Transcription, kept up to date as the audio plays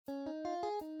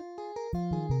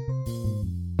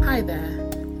Hi there,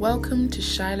 welcome to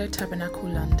Shiloh Tabernacle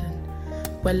London.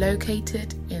 We're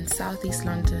located in Southeast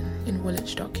London in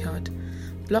Woolwich Dockyard,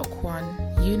 Block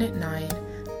 1, Unit 9,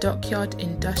 Dockyard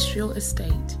Industrial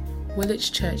Estate,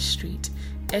 Woolwich Church Street,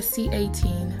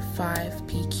 SC18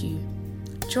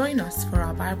 5PQ. Join us for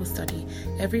our Bible study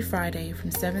every Friday from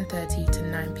 7:30 to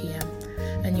 9 p.m.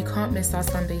 And you can't miss our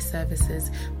Sunday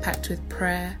services packed with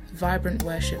prayer, vibrant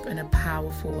worship and a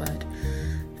powerful word.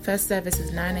 First service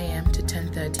is 9 a.m. to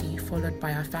 10:30, followed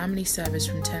by our family service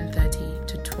from 10:30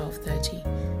 to 12:30.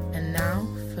 And now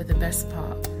for the best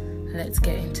part, let's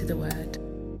get into the word.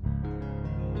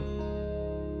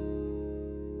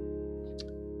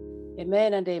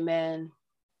 Amen and amen.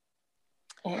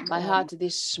 Amen. My heart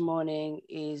this morning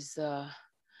is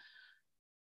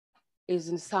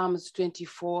in Psalms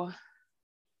 24,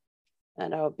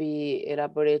 and I'll be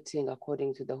elaborating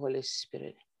according to the Holy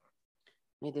Spirit.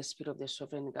 May the Spirit of the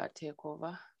Sovereign God take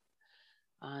over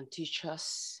and teach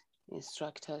us,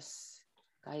 instruct us,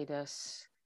 guide us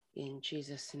in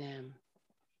Jesus' name.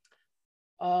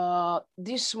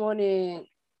 This morning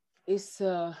is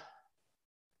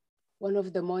one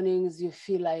of the mornings you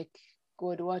feel like,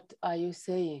 God, what are you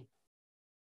saying?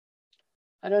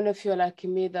 I don't know if you're like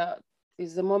me, that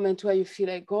is the moment where you feel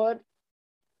like, God,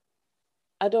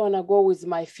 I don't want to go with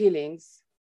my feelings,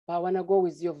 but I want to go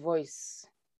with your voice.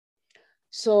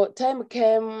 So time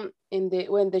came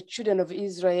when the children of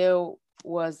Israel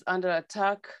was under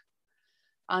attack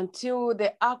until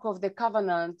the Ark of the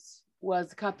Covenant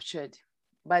was captured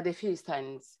by the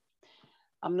Philistines.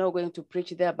 I'm not going to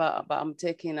preach there, but I'm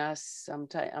taking us some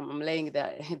time. I'm laying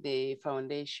the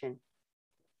foundation.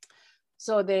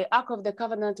 So the Ark of the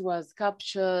Covenant was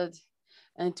captured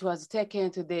and it was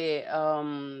taken to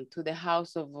the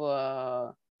house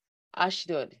of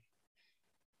Ashdod.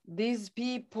 These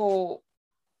people,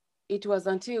 it was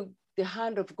until the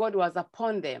hand of God was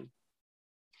upon them.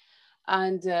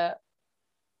 And the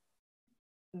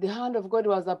hand of God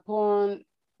was upon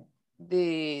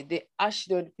the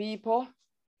Ashdod people.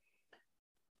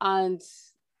 And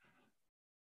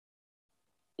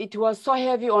it was so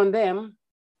heavy on them,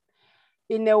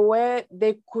 in a way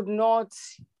they could not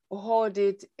hold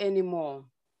it anymore.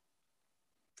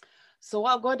 So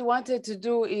what God wanted to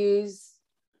do is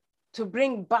to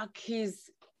bring back his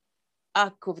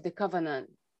Ark of the Covenant,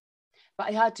 but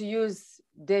he had to use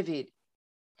David.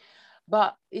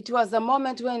 But it was a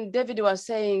moment when David was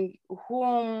saying,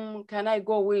 whom can I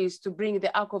go with to bring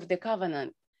the Ark of the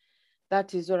Covenant?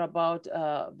 That is all about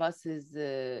verses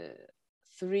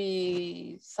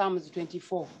 3, Psalms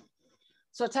 24.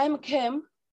 So time came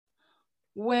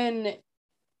when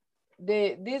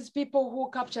these people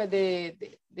who captured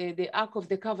the Ark of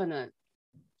the Covenant,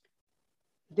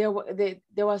 there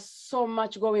was so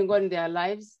much going on in their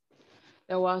lives.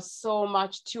 There was so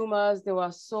much tumors. There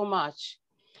was so much.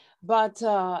 But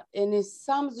in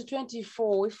Psalms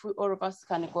 24, if all of us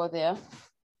can go there,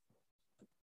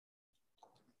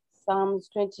 Psalms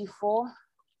 24.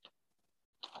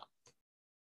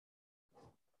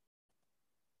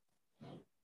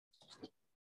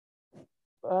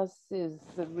 Verses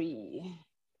 3.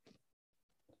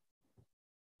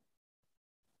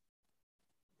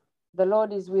 The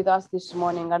Lord is with us this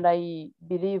morning, and I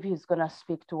believe he's going to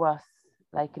speak to us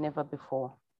like never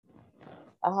before.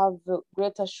 I have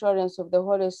great assurance of the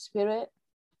Holy Spirit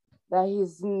that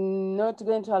he's not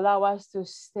going to allow us to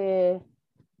stay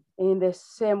in the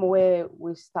same way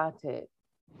we started.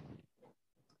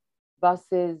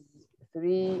 Verses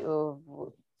 3 of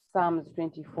Psalms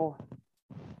 24.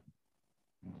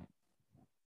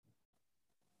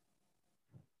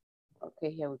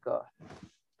 Okay, here we go.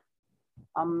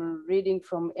 I'm reading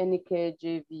from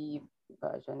NKJV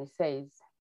version. It says,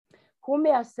 who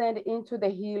may ascend into the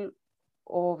hill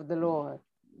of the Lord,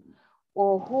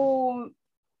 or who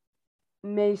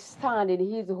may stand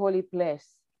in his holy place?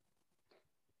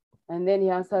 And then he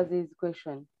answers this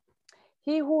question.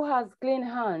 He who has clean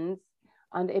hands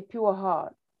and a pure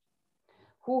heart,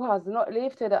 who has not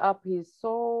lifted up his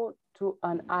soul to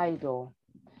an idol,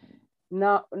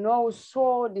 nor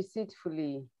so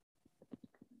deceitfully.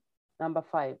 Number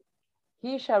 5,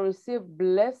 he shall receive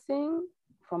blessing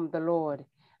from the Lord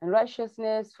and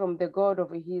righteousness from the God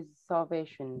of his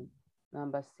salvation.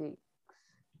 Number 6,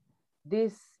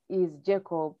 this is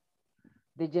Jacob,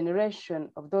 the generation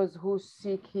of those who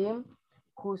seek him,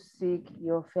 who seek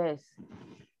your face.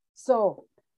 So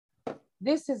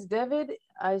this is David.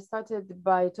 I started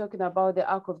by talking about the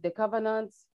Ark of the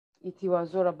Covenant. It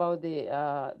was all about the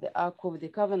Ark of the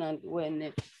Covenant when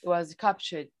it was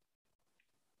captured.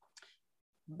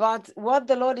 But what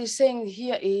the Lord is saying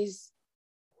here is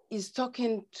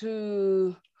talking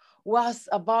to was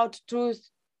about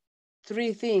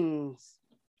three things.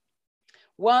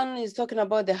 One is talking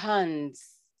about the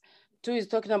hands. 2 is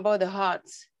talking about the heart.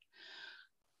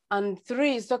 And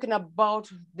 3 is talking about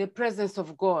the presence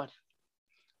of God.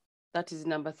 That is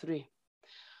number 3.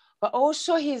 But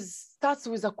also he starts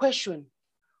with a question.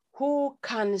 Who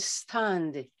can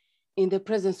stand in the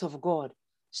presence of God?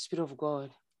 Spirit of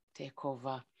God, take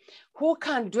over. Who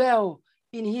can dwell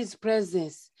in his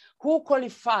presence? Who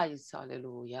qualifies?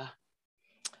 Hallelujah.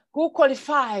 Who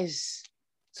qualifies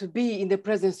to be in the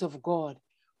presence of God?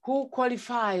 Who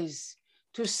qualifies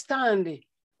to stand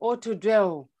or to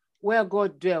dwell where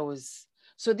God dwells?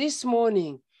 So this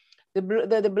morning,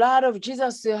 the blood of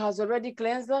Jesus has already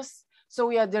cleansed us. So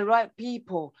we are the right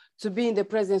people to be in the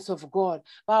presence of God.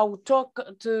 But I will talk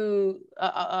to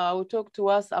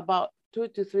us about 2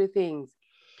 to 3 things.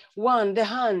 1, the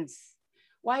hands.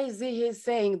 Why is he here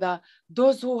saying that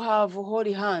those who have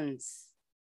holy hands?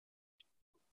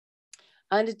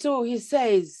 And 2, he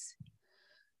says,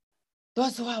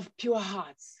 those who have pure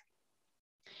hearts.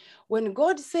 When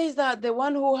God says that the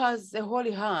one who has a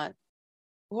holy heart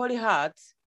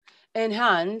and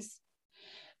hands,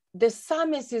 the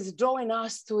psalmist is drawing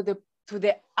us to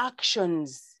the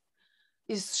actions,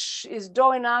 is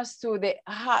drawing us to the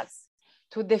hearts,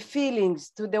 to the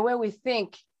feelings, to the way we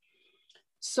think.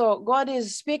 So God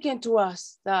is speaking to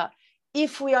us that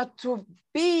if we are to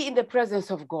be in the presence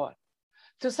of God,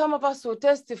 to some of us will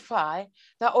testify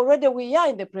that already we are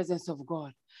in the presence of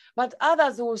God, but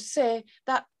others will say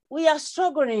that we are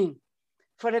struggling.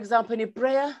 For example, in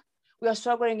prayer, we are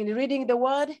struggling in reading the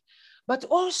word, but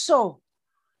also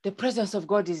the presence of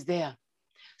God is there.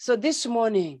 So this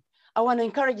morning, I want to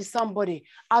encourage somebody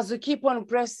as we keep on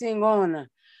pressing on,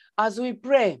 as we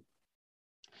pray,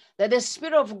 that the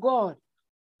Spirit of God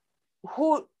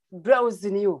who dwells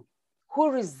in you, who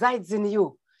resides in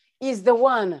you, is the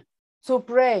one to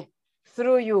pray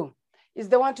through you, is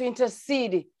the one to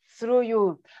intercede through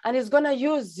you, and is going to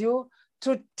use you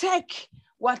to take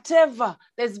whatever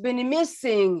that's been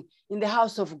missing in the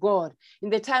house of God. In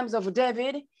the times of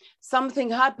David,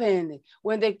 something happened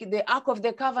when the Ark of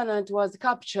the Covenant was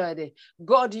captured.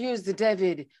 God used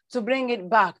David to bring it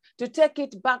back, to take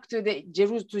it back to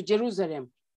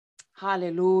Jerusalem.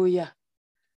 Hallelujah.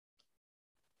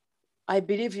 I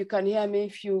believe you can hear me.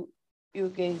 If you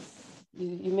guys,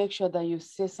 you make sure that you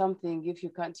say something if you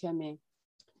can't hear me.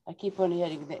 I keep on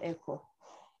hearing the echo.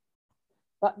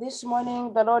 But this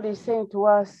morning, the Lord is saying to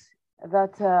us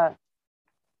that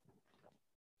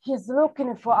He's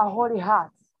looking for a holy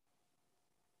heart.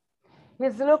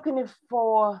 He's looking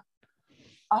for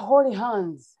a holy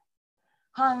hands.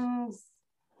 Hands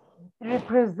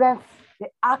represents the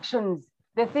actions,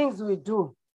 the things we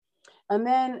do. And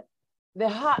then the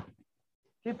heart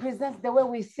represents the way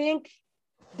we think,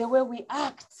 the way we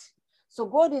act. So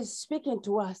God is speaking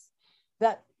to us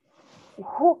that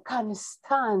who can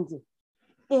stand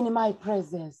in my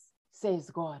presence, says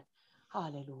God.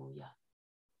 Hallelujah.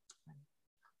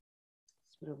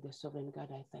 Spirit of the sovereign God,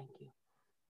 I thank you.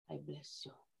 I bless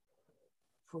you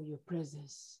for your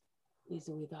presence is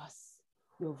with us.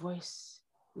 Your voice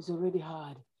is already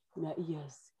heard in our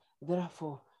ears.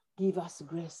 Therefore, give us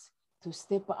grace to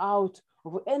step out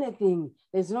of anything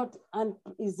that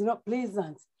is not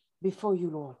pleasant before you,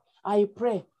 Lord. I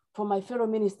pray for my fellow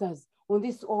ministers on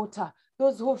this altar,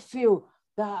 those who feel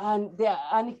that they are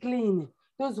unclean,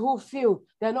 those who feel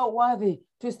they're not worthy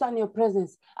to stand in your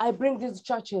presence. I bring these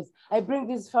churches, I bring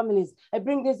these families, I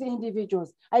bring these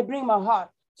individuals, I bring my heart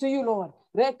to you, Lord.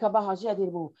 That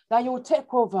you will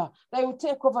take over,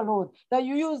 Lord, that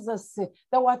you use us,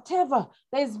 that whatever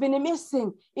that has been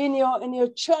missing in your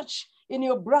church, in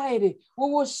your bride, we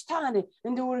will stand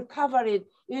and we will recover it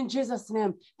in Jesus'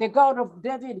 name. The God of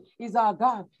David is our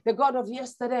God. The God of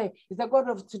yesterday is the God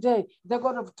of today, the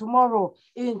God of tomorrow,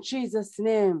 in Jesus'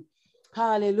 name.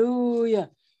 Hallelujah.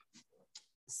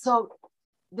 So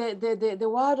the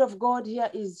word of God here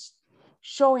is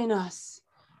showing us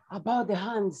about the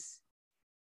hands.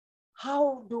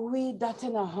 How do we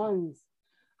darten our hands?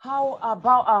 How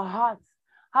about our hearts?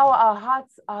 How our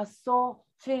hearts are so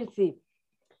filthy.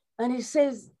 And he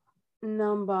says,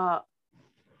 let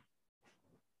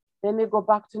me go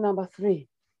back to number 3.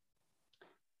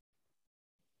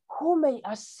 Who may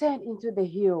ascend into the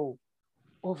hill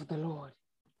of the Lord?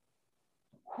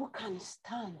 Who can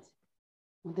stand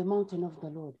on the mountain of the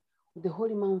Lord, the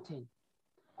holy mountain?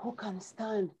 Who can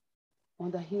stand on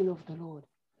the hill of the Lord?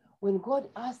 When God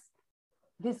asked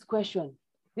this question,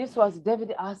 this was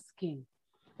David asking,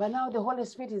 but now the Holy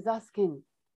Spirit is asking,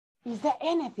 is there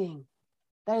anything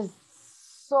that is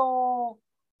so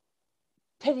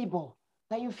terrible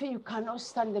that you feel you cannot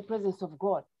stand in the presence of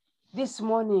God? this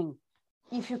morning,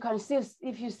 if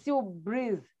you still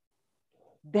breathe,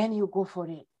 then you go for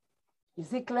it.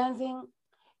 Is it cleansing?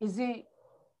 Is it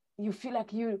you feel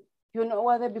like you're not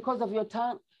worthy because of your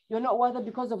tongue? You're not worthy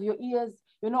because of your ears?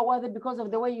 You're not worthy because of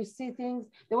the way you see things,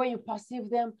 the way you perceive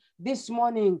them? This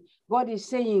morning, God is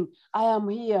saying, I am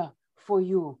here for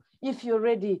you. If you're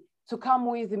ready to come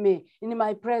with me in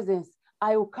my presence,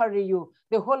 I will carry you.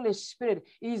 The Holy Spirit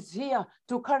is here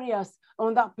to carry us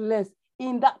on that place,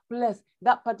 in that place,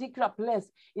 that particular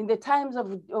place. In the times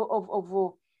of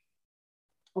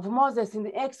Moses in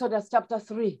the Exodus chapter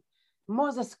 3,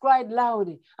 Moses cried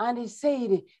loud and he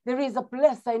said, there is a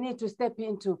place I need to step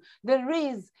into. There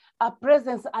is a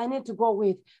presence I need to go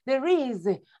with. There is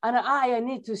an eye I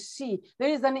need to see. There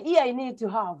is an ear I need to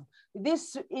have.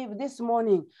 This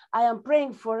morning, I am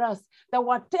praying for us that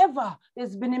whatever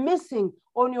has been missing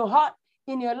on your heart,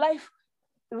 in your life,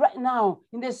 right now,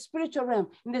 in the spiritual realm,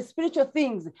 in the spiritual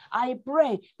things, I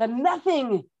pray that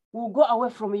nothing will go away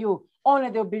from you.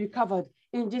 Only they'll be recovered.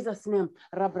 In Jesus' name,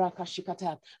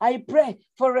 I pray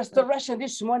for restoration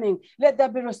this morning. Let there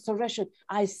be restoration.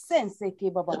 I sense,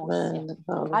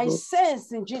 I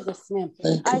sense in Jesus' name.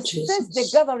 I sense the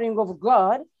gathering of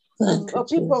God,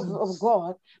 people of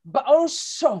God, but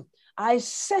also I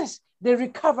sense the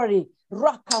recovery.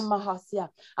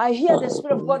 I hear the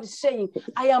Spirit of God saying,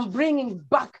 I am bringing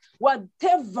back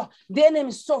whatever the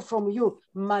enemy stole from you.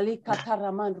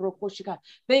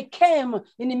 They came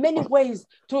in many ways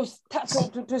to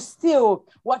steal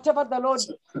whatever the Lord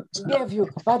gave you.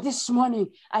 But this morning,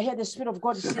 I hear the Spirit of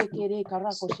God say,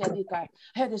 I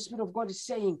hear the Spirit of God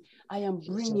saying, I am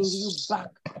bringing you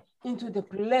back into the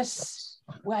place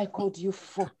where I called you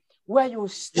for, where you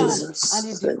stand and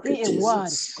you decree a word,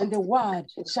 and the word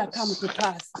shall come to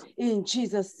pass in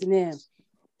Jesus' name.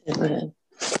 Amen.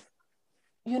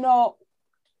 You know,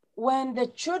 when the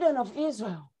children of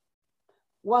Israel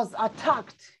was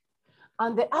attacked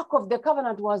and the Ark of the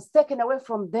Covenant was taken away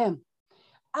from them,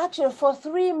 actually for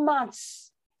 3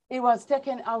 months, it was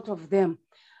taken out of them.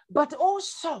 But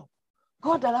also,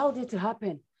 God allowed it to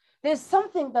happen. There's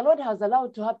something the Lord has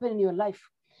allowed to happen in your life.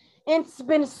 It's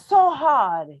been so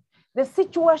hard. The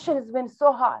situation has been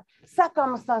so hard.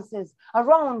 Circumstances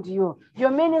around you, your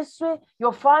ministry,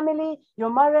 your family, your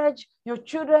marriage, your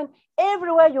children,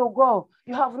 everywhere you go,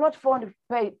 you have not found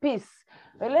peace.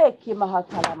 I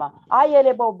hear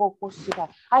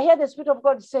the Spirit of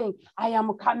God saying, I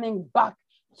am coming back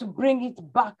to bring it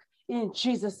back in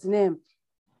Jesus' name.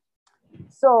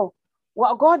 So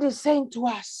what God is saying to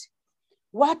us,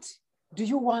 what do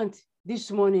you want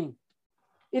this morning?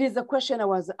 It is a question I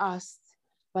was asked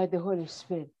by the Holy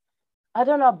Spirit. I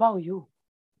don't know about you,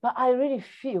 but I really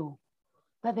feel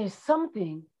that there's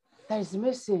something that is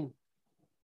missing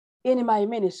in my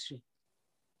ministry,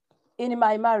 in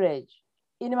my marriage,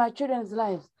 in my children's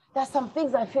lives. There's some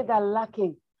things I feel that are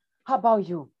lacking. How about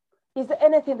you? Is there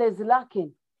anything that is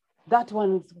lacking? That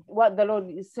one is what the Lord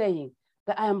is saying,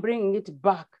 that I am bringing it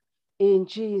back in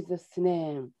Jesus'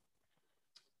 name.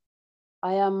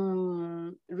 I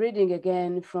am reading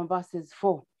again from verses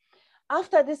 4.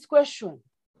 After this question,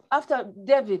 after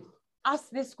David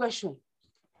asked this question,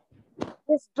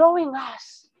 he's drawing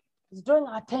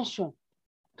our attention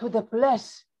to the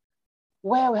place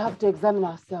where we have to examine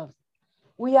ourselves.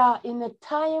 We are in a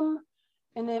time,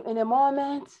 in a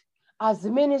moment as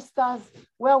ministers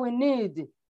where we need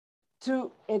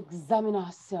to examine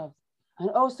ourselves. And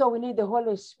also we need the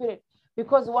Holy Spirit,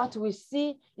 because what we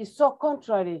see is so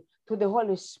contrary to the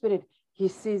Holy Spirit he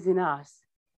sees in us.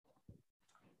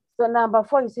 So number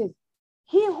 4, he says,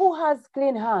 he who has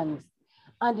clean hands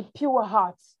and pure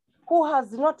hearts, who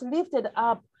has not lifted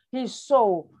up his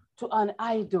soul to an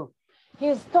idol.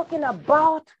 He's talking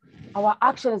about our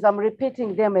actions. I'm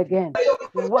repeating them again.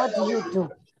 What do you do?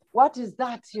 What is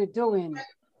that you're doing?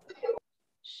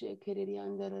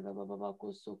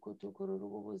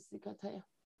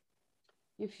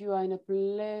 If you are in a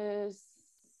place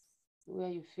where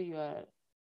you feel you are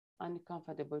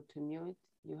uncomfortable to mute,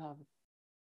 you have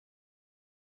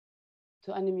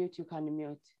to unmute, you can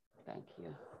mute. Thank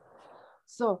you.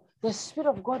 So the Spirit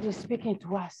of God is speaking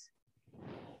to us.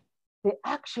 The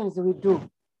actions we do,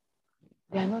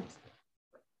 they are not,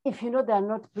 if you know they are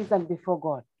not pleasant before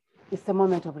God, it's a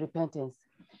moment of repentance.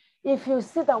 If you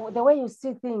see that the way you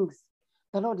see things,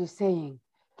 the Lord is saying,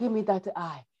 give me that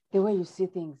eye, the way you see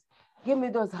things. Give me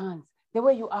those hands, the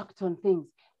way you act on things.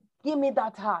 Give me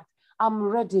that heart. I'm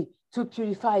ready to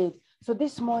purify it. So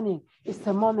this morning is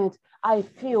the moment I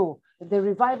feel the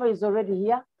revival is already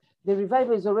here. The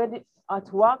revival is already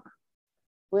at work.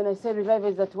 When I say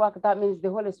revival is at work, that means the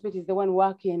Holy Spirit is the one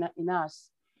working in us.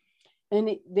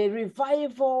 And the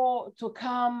revival to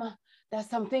come There's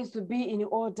some things to be in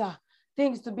order,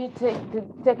 things to be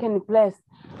taken place.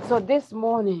 So this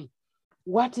morning,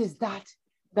 what is that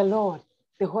the Lord,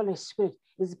 the Holy Spirit,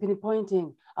 is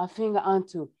pinpointing a finger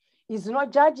unto? He's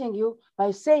not judging you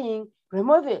by saying,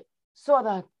 remove it so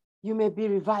that you may be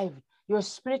revived. Your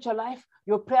spiritual life,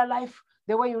 your prayer life,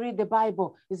 the way you read the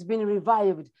Bible is being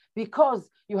revived because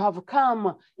you have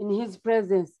come in his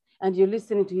presence and you're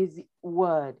listening to his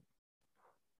word.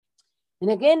 And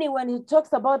again, when he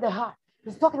talks about the heart,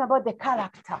 he's talking about the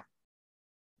character.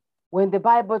 When the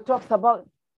Bible talks about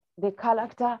the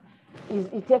character,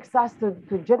 it takes us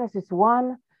to Genesis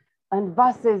 1 and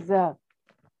verses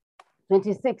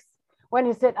 26. When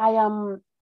he said,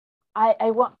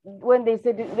 when they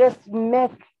said, let's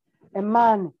make a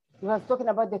man, he was talking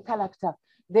about the character.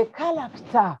 The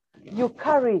character you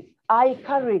carry, I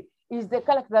carry, is the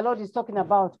character the Lord is talking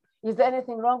about. Is there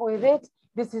anything wrong with it?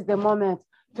 This is the moment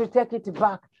to take it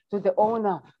back to the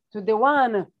owner, to the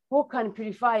one who can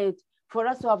purify it. For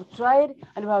us who have tried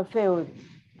and we have failed.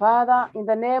 Father, in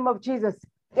the name of Jesus,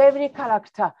 every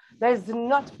character that is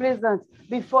not pleasant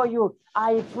before you,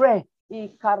 I pray. I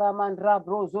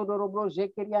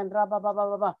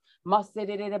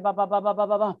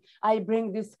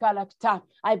bring this character,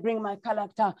 I bring my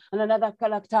character and another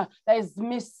character that is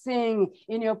missing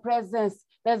in your presence,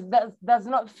 that does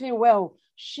not feel well.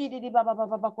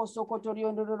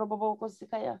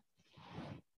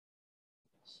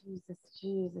 Jesus,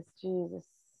 Jesus, Jesus.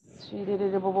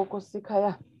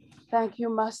 Thank you,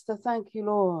 Master. Thank you,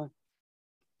 Lord.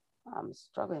 I'm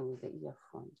struggling with the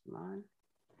earphones, man.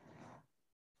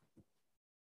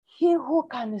 He who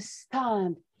can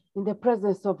stand in the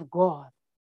presence of God.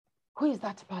 Who is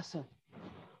that person?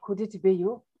 Could it be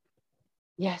you?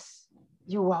 Yes,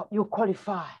 you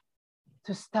qualify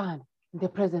to stand in the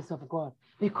presence of God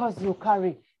because you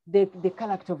carry the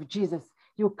character of Jesus.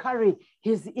 You carry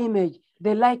his image,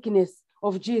 the likeness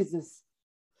of Jesus.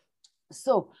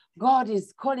 So God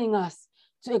is calling us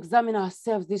to examine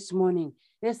ourselves this morning.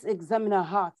 Let's examine our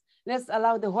hearts. Let's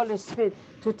allow the Holy Spirit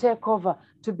to take over,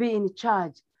 to be in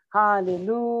charge.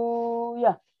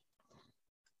 Hallelujah.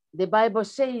 The Bible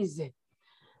says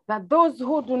that those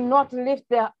who do not lift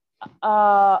their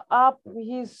up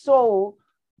his soul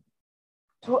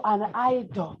to an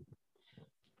idol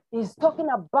is talking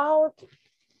about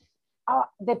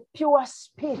the pure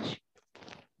speech.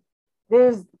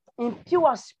 There's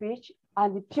impure speech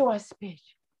and pure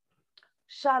speech.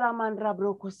 So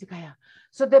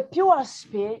the pure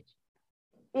speech,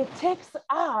 it takes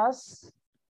us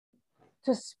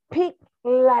to speak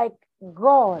like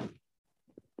God.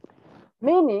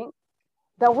 Meaning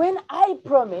that when I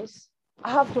promise,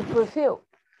 I have to fulfill.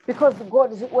 Because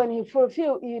God, when he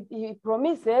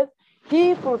promises,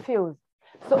 he fulfills.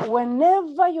 So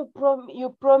whenever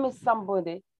you promise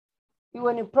somebody,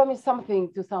 when you promise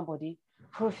something to somebody,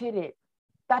 fulfill it.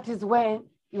 That is when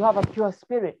you have a pure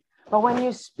spirit. But when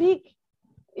you speak,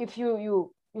 if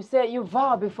you say, you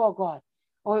vow before God,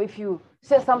 or if you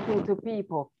say something to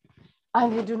people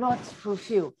and you do not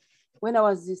fulfill. When I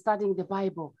was studying the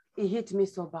Bible, it hit me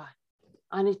so bad.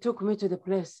 And it took me to the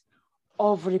place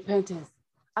of repentance.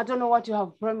 I don't know what you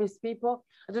have promised people.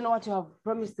 I don't know what you have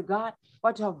promised to God,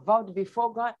 what you have vowed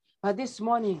before God. But this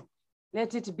morning,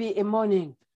 let it be a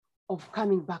morning of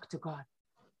coming back to God,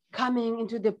 coming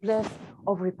into the place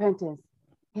of repentance.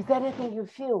 Is there anything you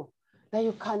feel that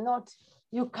you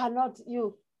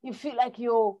feel like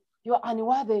you're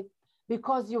unworthy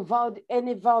because you vowed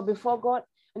any vow before God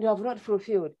and you have not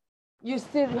fulfilled? You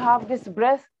still have this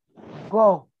breath?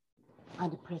 Go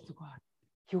and pray to God.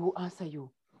 He will answer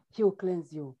you. He will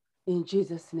cleanse you in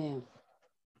Jesus' name.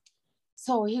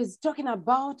 So he's talking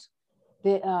about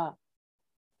the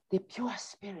pure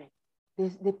spirit,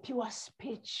 the pure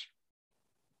speech.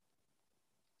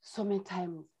 So many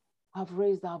times I've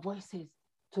raised our voices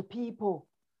to people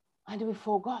and we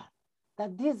forgot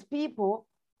that these people,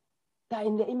 they're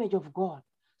in the image of God.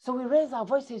 So we raise our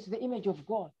voices to the image of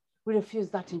God. We refuse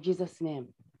that in Jesus'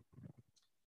 name.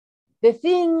 The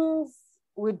things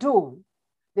we do,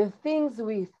 the things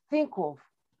we think of,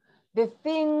 the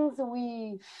things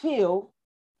we feel,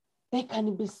 they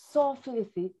can be so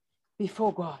filthy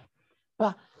before God.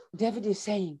 But David is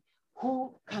saying,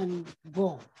 who can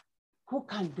go? Who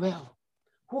can dwell?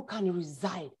 Who can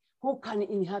reside? Who can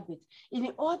inhabit?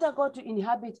 In order God to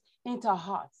inhabit into our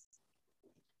hearts,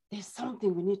 there's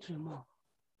something we need to remove.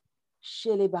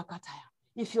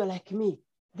 If you're like me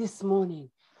this morning,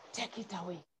 take it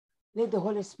away. Let the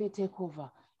Holy Spirit take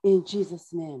over in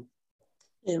Jesus' name.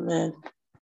 Amen.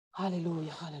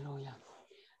 Hallelujah, hallelujah.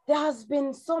 There has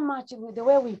been so much with the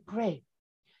way we pray.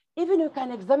 Even you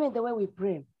can examine the way we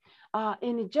pray.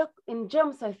 In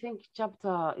James, I think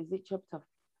chapter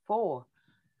 4,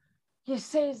 he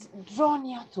says, draw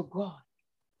near to God.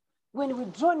 When we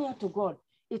draw near to God,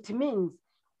 it means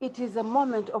it is a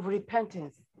moment of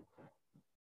repentance.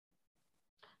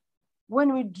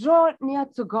 When we draw near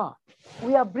to God,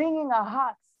 we are bringing our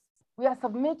hearts, we are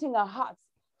submitting our hearts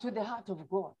to the heart of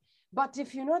God. But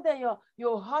if you know that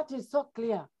your heart is so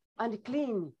clear and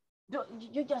clean,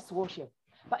 you just worship.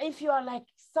 But if you are like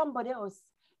somebody else,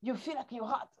 you feel like your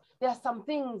heart, there are some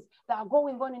things that are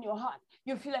going on in your heart.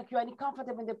 You feel like you are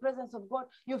uncomfortable in the presence of God.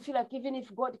 You feel like even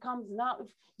if God comes now, if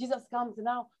Jesus comes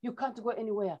now, you can't go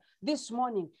anywhere. This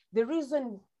morning, the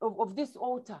reason of this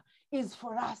altar is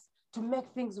for us to make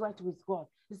things right with God,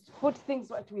 is to put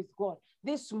things right with God.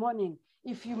 This morning,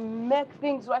 if you make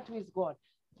things right with God,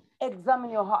 examine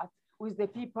your heart with the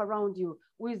people around you,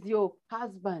 with your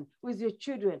husband, with your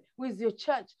children, with your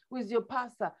church, with your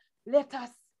pastor. Let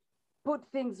us put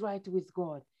things right with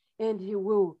God, and he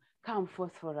will come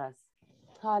forth for us.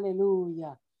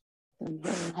 Hallelujah.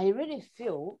 I really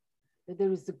feel that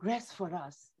there is the grace for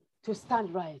us to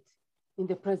stand right in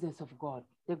the presence of God.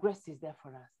 The grace is there for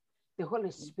us. The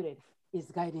Holy Spirit is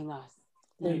guiding us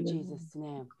in Jesus'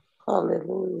 name.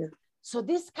 Hallelujah. So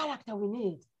this character we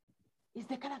need is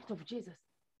the character of Jesus.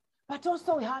 But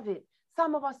also we have it.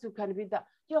 Some of us who can be that.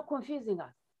 You're confusing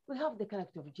us. We have the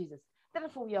character of Jesus.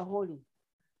 Therefore we are holy.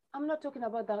 I'm not talking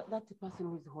about that person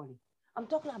who is holy. I'm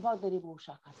talking about the Rebo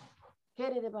Shakata.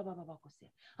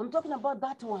 I'm talking about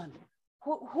that one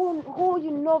who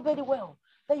you know very well,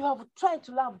 that you have tried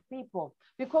to love people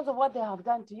because of what they have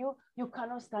done to you. You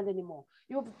cannot stand anymore.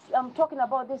 I'm talking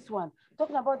about this one,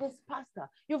 talking about this pastor.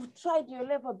 You've tried your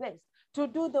level best to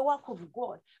do the work of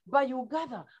God, but you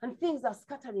gather and things are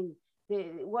scattering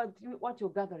what you're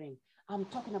gathering. I'm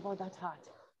talking about that heart.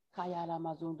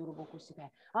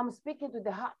 I'm speaking to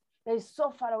the heart that is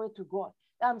so far away to God.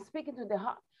 I'm speaking to the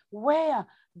heart where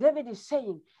David is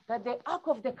saying that the Ark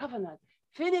of the Covenant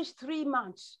finished 3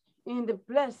 months in the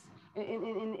place,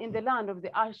 in the land of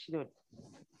the Ashdod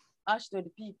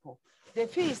people. The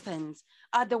Philistines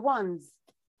are the ones.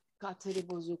 The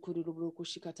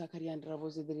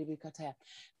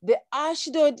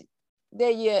Ashdod,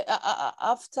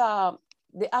 after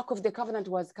the Ark of the Covenant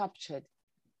was captured,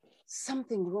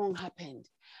 something wrong happened.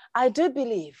 I do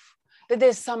believe that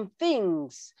there's some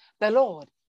things the Lord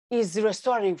is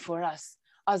restoring for us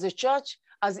as a church,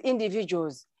 as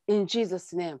individuals, in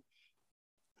Jesus' name.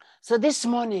 So this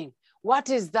morning, what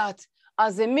is that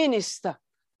as a minister?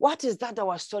 What is that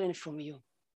was stolen from you?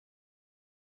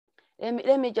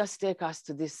 Let me just take us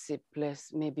to this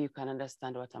place. Maybe you can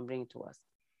understand what I'm bringing to us.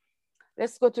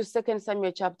 Let's go to 2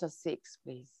 Samuel chapter 6,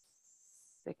 please.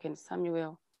 2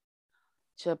 Samuel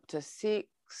chapter 6.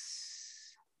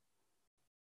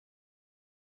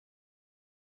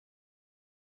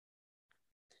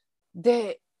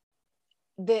 The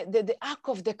Ark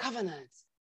of the Covenant,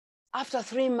 after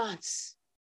 3 months,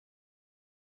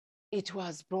 it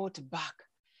was brought back.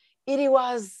 It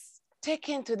was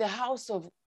taken to the house of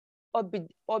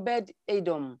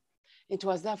Obed-Edom. It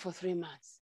was there for 3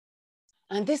 months.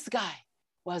 And this guy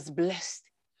was blessed.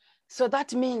 So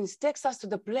that means, takes us to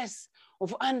the place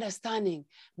of understanding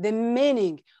the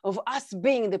meaning of us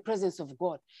being in the presence of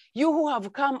God. You who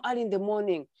have come early in the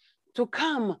morning to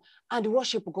come and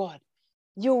worship God,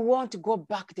 you won't go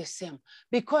back the same,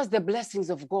 because the blessings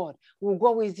of God will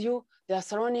go with you. They are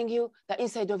surrounding you, they're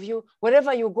inside of you.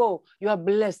 Wherever you go, you are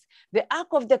blessed. The Ark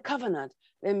of the Covenant,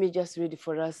 let me just read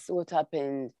for us what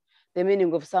happened. The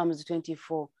meaning of Psalms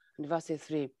 24 and verse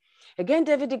 3. Again,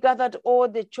 David gathered all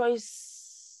the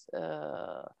choice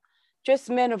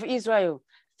men of Israel,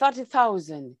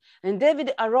 30,000. And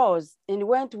David arose and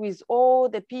went with all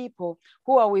the people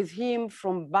who are with him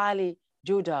from Bali,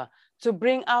 Judah, to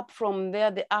bring up from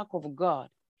there the Ark of God,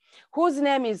 whose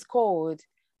name is called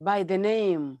by the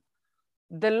name,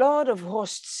 the Lord of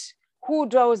hosts, who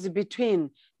dwells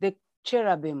between the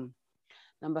cherubim.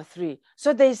 Number 3.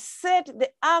 So they set the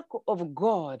Ark of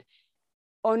God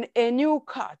on a new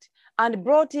cart and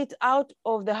brought it out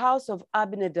of the house of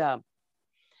Abinadab,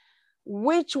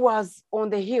 which was on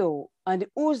the hill, and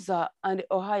Uzzah and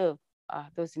Ohio.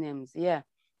 Those names, yeah.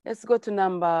 Let's go to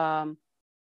number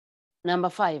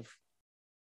 5.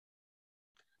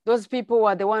 Those people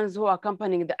were the ones who are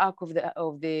accompanying the Ark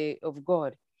of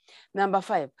God. Number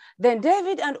 5. Then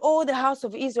David and all the house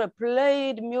of Israel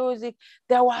played music.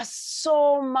 There was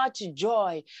so much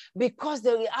joy because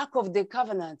the Ark of the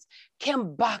Covenant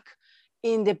came back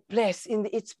in the place, in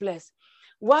its place.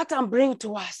 What I'm bringing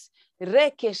to us, If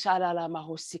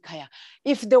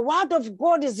the word of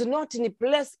God is not in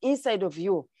place inside of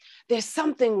you, there's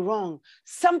something wrong.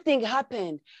 Something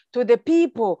happened to the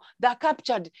people that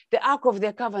captured the Ark of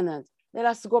the Covenant. Let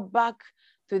us go back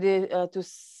to to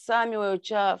Samuel,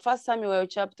 1 Samuel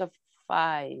chapter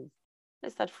 5.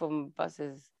 Let's start from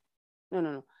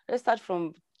Let's start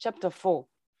from chapter 4.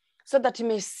 So that you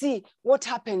may see what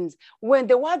happens when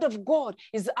the word of God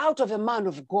is out of a man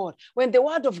of God, when the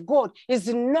word of God is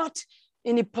not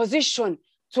in a position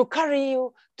to carry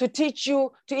you, to teach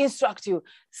you, to instruct you.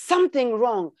 Something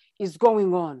wrong is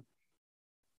going on.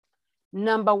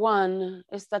 Number 1,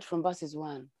 let's start from verses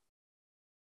 1.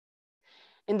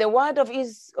 And the word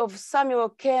of Samuel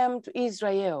came to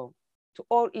Israel, to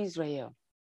all Israel.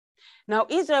 Now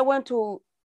Israel went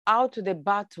out to the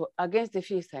battle against the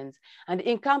Philistines and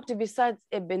encamped beside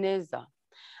Ebenezer.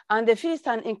 And the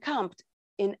Philistines encamped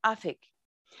in Aphek.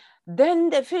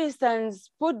 Then the Philistines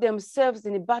put themselves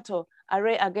in battle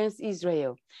array against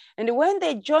Israel. And when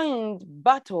they joined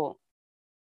battle,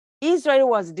 Israel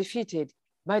was defeated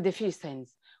by the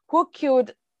Philistines, who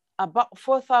killed about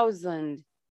 4,000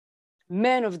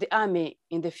 men of the army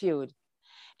in the field.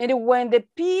 And when the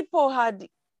people had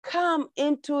come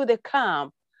into the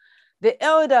camp, the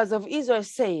elders of Israel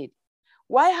said,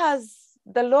 "Why has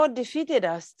the Lord defeated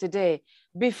us today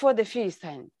before the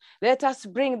Philistines? Let us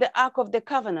bring the Ark of the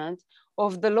Covenant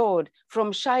of the Lord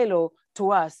from Shiloh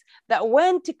to us, that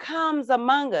when it comes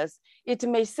among us, it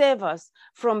may save us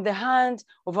from the hand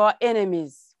of our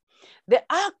enemies." The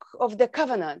Ark of the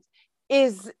Covenant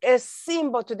is a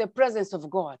symbol to the presence of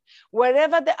God.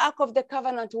 Wherever the Ark of the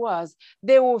Covenant was,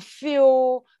 they will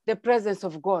feel the presence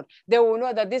of God. They will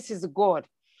know that this is God.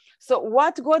 So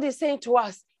what God is saying to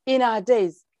us in our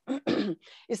days,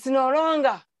 it's no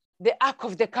longer the Ark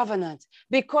of the Covenant,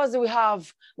 because we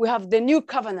have the new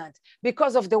covenant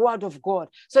because of the word of God.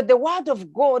 So the word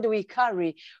of God we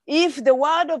carry, if the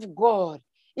word of God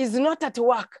is not at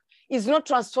work, is not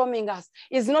transforming us,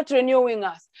 is not renewing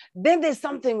us, then there's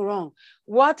something wrong.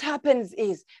 What happens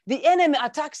is the enemy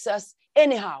attacks us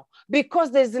anyhow, because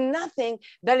there's nothing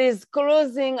that is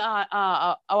closing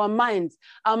our minds.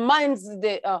 Our minds,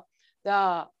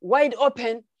 they're wide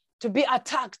open to be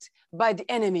attacked by the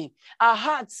enemy. Our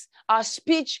hearts, our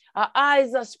speech, our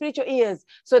eyes, our spiritual ears.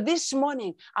 So this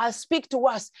morning, I speak to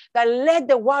us that let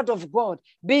the word of God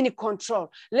be in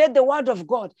control. Let the word of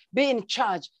God be in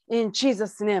charge in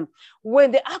Jesus' name.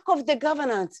 When the Ark of the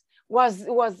Covenant was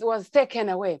taken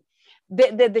away,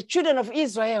 the children of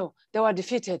Israel, they were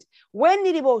defeated. When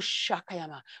we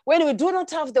do not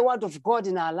have the word of God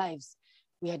in our lives,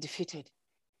 we are defeated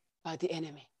by the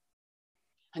enemy.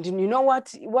 And you know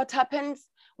what happens?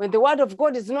 When the word of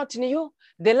God is not in you,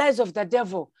 the lies of the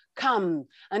devil come,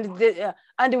 and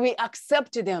we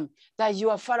accept them, that you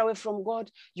are far away from God,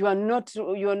 you are not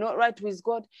right with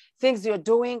God, things you're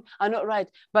doing are not right.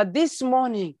 But this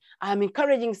morning, I'm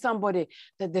encouraging somebody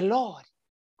that the Lord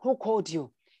who called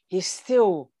you, he's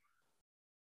still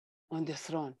on the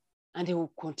throne, and he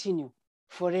will continue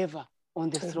forever on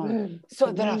the throne.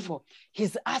 So therefore,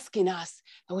 he's asking us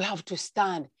that we have to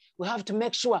stand. We have to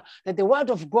make sure that the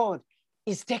word of God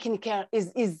is taking care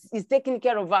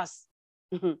of us.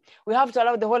 We have to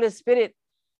allow the Holy Spirit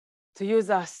to use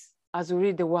us as we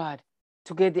read the word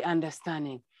to get the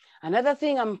understanding. Another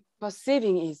thing I'm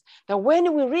perceiving is that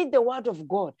when we read the word of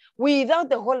God, without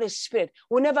the Holy Spirit,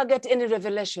 we never get any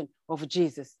revelation of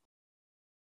Jesus.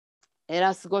 Let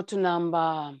us go to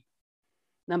number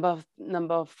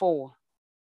 4.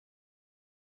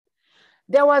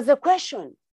 There was a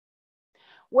question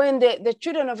when the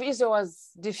children of Israel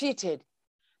was defeated.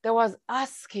 They was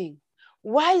asking,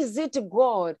 why is it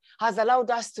God has allowed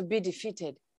us to be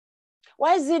defeated?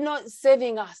 Why is he not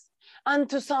saving us? And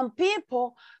to some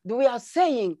people, we are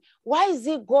saying, why is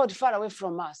it God far away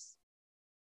from us?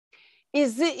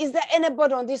 Is there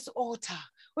anybody on this altar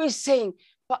who is saying,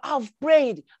 but I've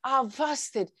prayed, I've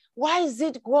fasted, why is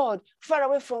it God far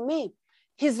away from me?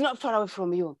 He's not far away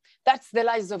from you. That's the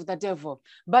lies of the devil.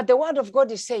 But the word of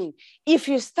God is saying, if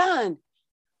you stand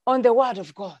on the word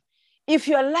of God, if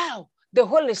you allow the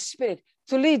Holy Spirit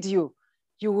to lead you,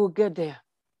 you will get there.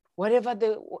 Whatever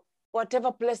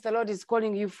place the Lord is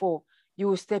calling you for, you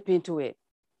will step into it.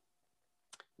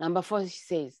 Number 4, he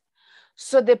says,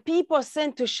 so the people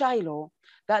sent to Shiloh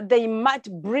that they might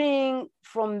bring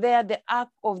from there the Ark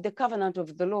of the Covenant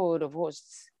of the Lord of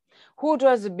hosts, who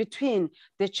was between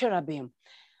the cherubim.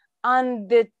 And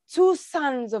the 2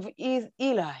 sons of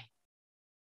Eli,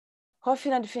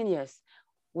 Hophni and Phinehas,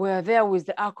 were there with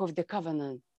the Ark of the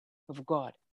Covenant of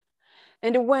God.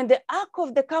 And when the Ark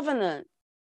of the Covenant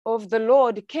of the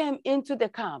Lord came into the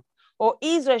camp, or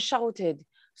Israel shouted,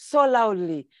 so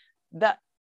loudly that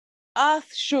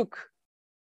earth shook.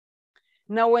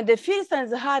 Now, when the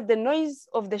Philistines heard the noise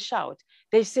of the shout,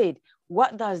 they said,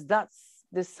 what does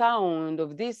the sound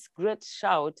of this great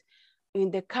shout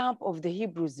in the camp of the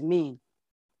Hebrews mean?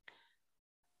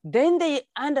 Then they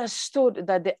understood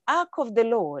that the ark of the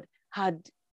Lord had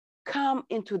come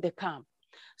into the camp.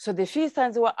 So the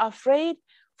Philistines were afraid,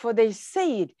 for they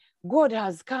said, God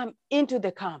has come into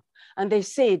the camp. And they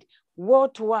said, woe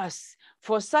to us,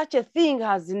 for such a thing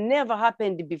has never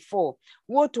happened before.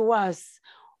 Woe to us,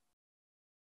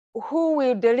 who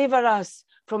will deliver us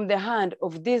from the hand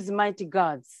of these mighty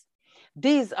gods?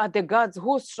 These are the gods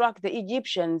who struck the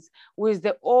Egyptians with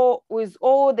all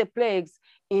the plagues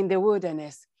in the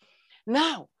wilderness.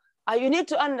 Now, you need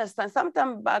to understand,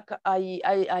 sometime back,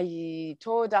 I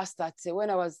told us that when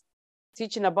I was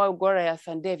teaching about Goliath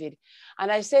and David,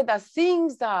 and I said that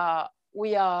things that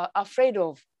we are afraid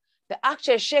of, they're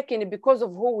actually shaking because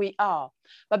of who we are.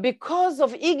 But because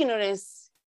of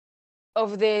ignorance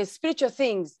of the spiritual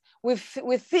things, we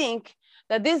think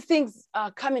that these things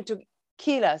are coming to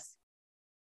kill us.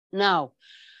 Now,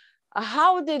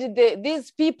 how did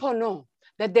these people know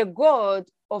that the God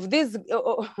of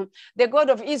the God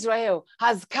of Israel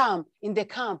has come in the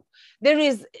camp?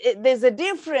 There's a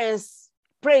difference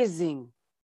praising.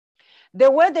 The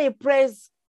way the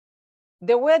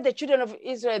children of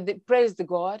Israel praised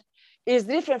God is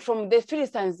different from the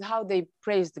Philistines, how they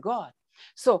praised God.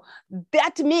 So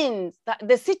that means that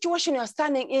the situation you're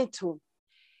standing into,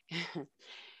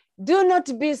 do not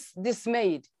be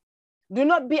dismayed. Do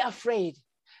not be afraid,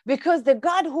 because the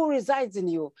God who resides in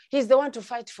you, he's the one to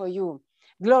fight for you.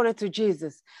 Glory to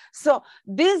Jesus. So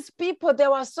these people, they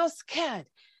were so scared.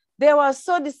 They were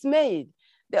so dismayed.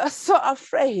 They were so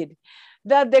afraid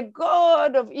that the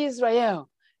God of Israel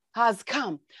has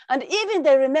come. And even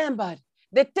they remembered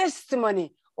the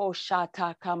testimony. Oh,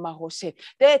 Shata Kamahoshe.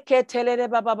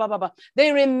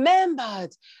 They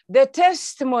remembered the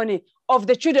testimony of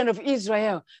the children of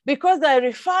Israel, because they're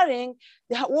referring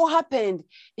to what happened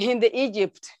in the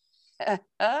Egypt.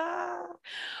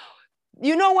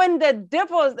 You know, when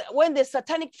the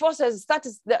satanic forces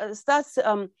starts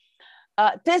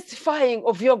testifying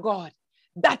of your God,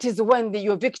 that is when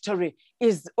your victory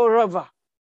is over.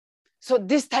 So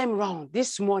this time around,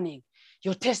 this morning,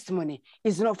 your testimony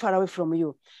is not far away from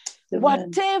you. Amen.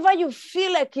 Whatever you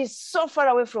feel like is so far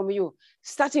away from you,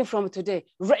 starting from today,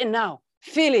 right now,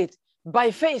 feel it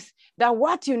by faith that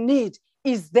what you need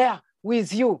is there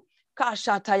with you.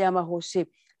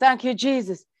 Thank you,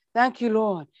 Jesus. Thank you,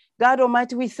 Lord. God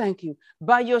Almighty, we thank you.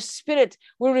 By your Spirit,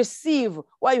 we receive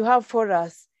what you have for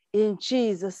us in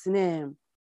Jesus' name.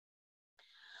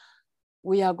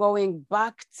 We are going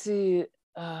back to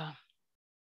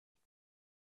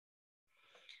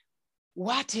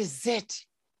what is it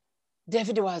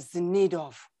David was in need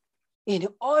of in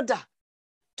order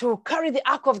to carry the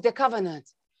Ark of the Covenant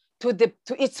to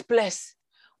its place?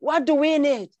 What do we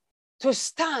need to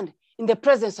stand in the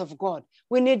presence of God?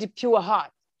 We need a pure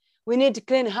heart. We need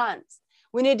clean hands.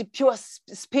 We need pure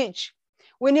speech.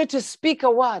 We need to speak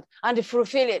a word and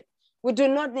fulfill it. We do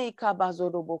not need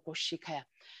kabazodoboko shikaya.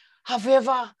 Have you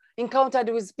ever encountered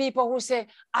with people who say,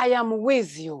 I am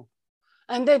with you,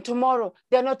 and then tomorrow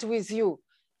they're not with you?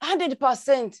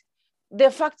 100%, the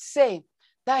facts say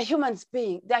they're human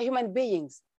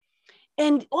beings.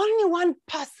 And only one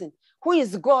person, who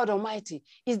is God Almighty,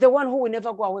 is the one who will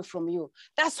never go away from you.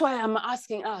 That's why I'm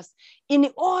asking us,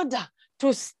 in order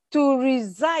to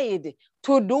reside,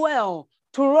 to dwell,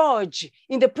 to lodge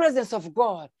in the presence of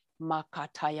God,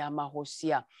 Makataya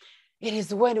Mahosia, it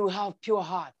is when we have pure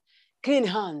heart, clean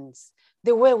hands,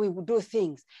 the way we do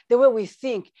things, the way we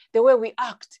think, the way we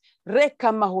act. Reka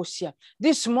Mahosia.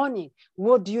 This morning,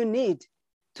 what do you need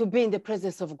to be in the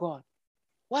presence of God?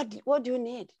 What do you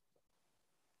need?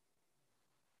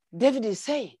 David is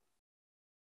saying,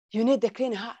 you need the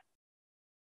clean heart.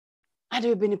 And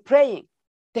we've been praying,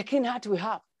 the clean heart we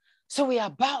have. So we are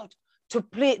about to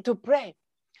pray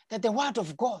that the word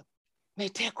of God may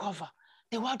take over,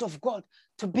 the word of God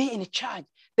to be in charge,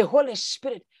 the Holy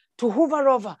Spirit to hover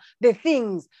over the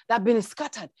things that have been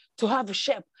scattered, to have a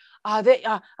shape. Are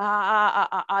the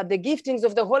giftings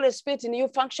of the Holy Spirit in you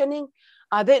functioning?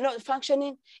 Are they not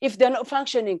functioning? If they're not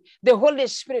functioning, the Holy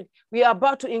Spirit, we are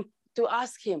about to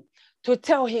ask him to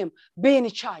tell him, be in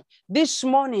charge. This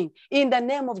morning, in the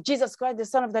name of Jesus Christ, the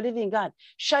Son of the living God,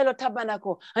 Shiloh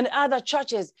Tabernacle and other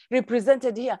churches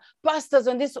represented here, pastors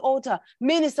on this altar,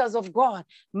 ministers of God,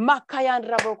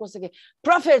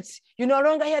 prophets, you no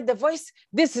longer hear the voice.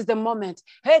 This is the moment.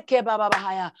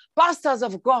 Pastors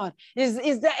of God,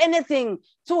 is there anything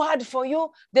too hard for you?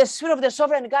 The Spirit of the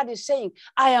Sovereign God is saying,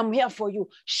 I am here for you.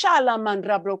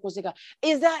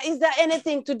 Is there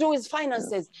anything to do with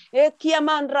finances? Is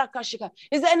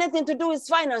there anything to do with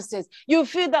finances? You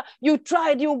feel that you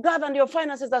tried, you gathered, and your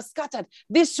finances are scattered.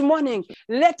 This morning,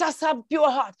 let us have pure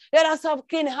heart. Let us have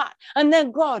clean heart. And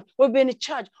then God will be in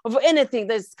charge of anything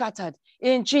that is scattered.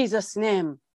 In Jesus'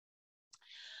 name.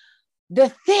 The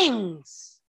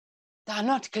things that are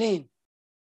not clean,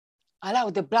 allow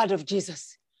the blood of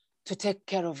Jesus to take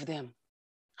care of them.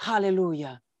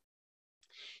 Hallelujah.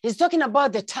 He's talking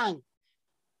about the tongue.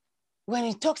 When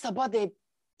he talks about the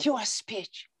pure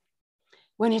speech,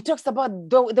 when he talks about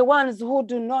the ones who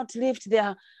do not lift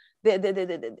their, let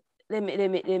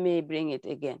me bring it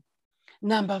again.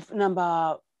 Number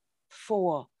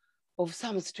 4 of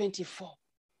Psalms 24.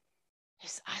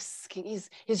 He's asking,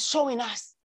 he's showing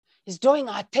us, he's drawing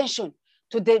our attention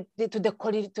to the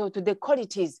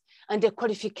qualities and the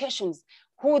qualifications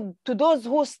to those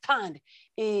who stand.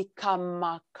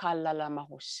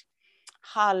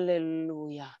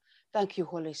 Hallelujah. Thank you,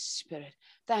 Holy Spirit.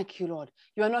 Thank you, Lord.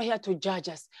 You are not here to judge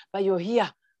us, but you're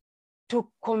here to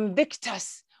convict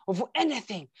us of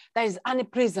anything that is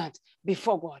unpleasant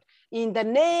before God. In the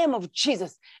name of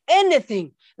Jesus,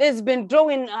 anything that's been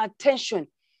drawing our attention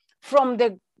from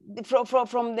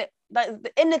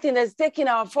anything that's taking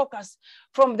our focus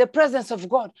from the presence of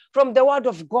God, from the word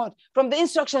of God, from the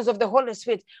instructions of the Holy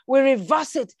Spirit, we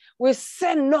reverse it. We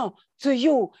say no to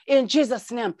you in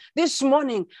Jesus' name. This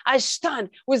morning, I stand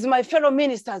with my fellow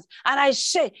ministers and I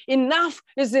say, enough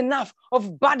is enough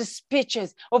of bad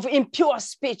speeches, of impure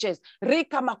speeches.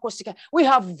 We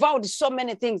have vowed so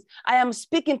many things. I am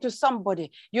speaking to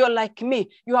somebody. You're like me.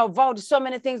 You have vowed so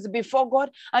many things before God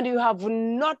and you have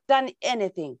not done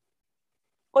anything.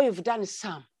 Or you've done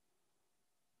some.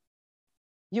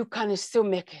 You can still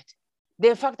make it.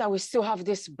 The fact that we still have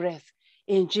this breath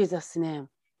in Jesus' name.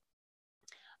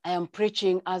 I am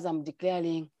preaching as I'm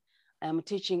declaring. I am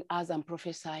teaching as I'm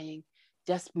prophesying.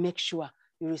 Just make sure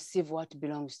you receive what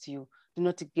belongs to you. Do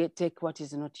not take what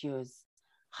is not yours.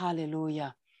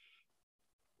 Hallelujah.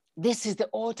 This is the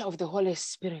altar of the Holy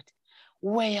Spirit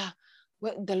where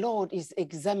the Lord is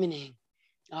examining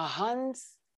our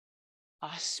hands,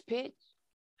 our speech,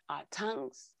 our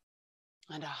tongues,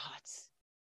 and our hearts.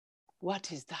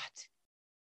 What is that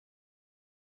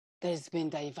that has been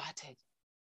diverted?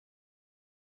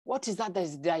 What is that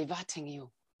is diverting you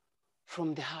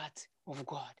from the heart of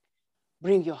God?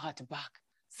 Bring your heart back.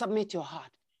 Submit your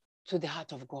heart to the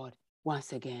heart of God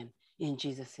once again in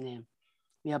Jesus' name.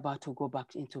 We are about to go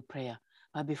back into prayer.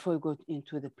 But before we go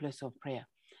into the place of prayer,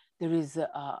 there is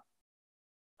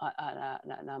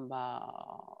number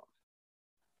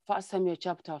 1 Samuel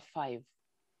chapter 5.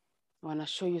 I want to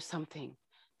show you something.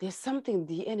 There's something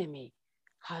the enemy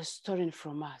has stolen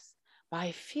from us. But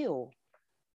I feel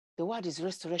the word is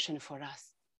restoration for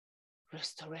us.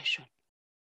 Restoration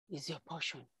is your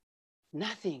portion.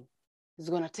 Nothing is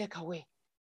going to take away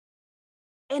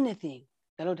anything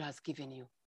the Lord has given you.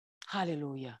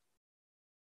 Hallelujah.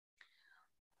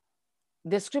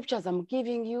 The scriptures I'm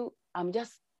giving you, I'm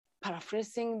just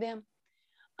paraphrasing them.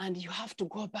 And you have to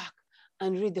go back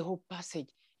and read the whole passage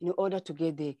in order to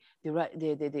get the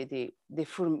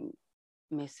full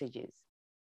messages.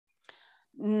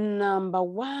 Number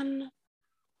 1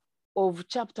 of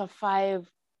chapter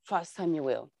 5, 1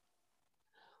 Samuel.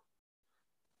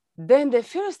 Then the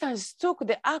Philistines took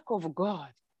the ark of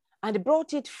God and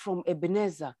brought it from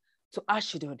Ebenezer to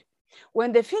Ashdod.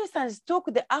 When the Philistines took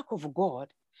the ark of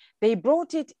God, they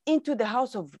brought it into the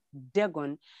house of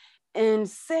Dagon and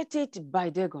set it by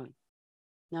Dagon.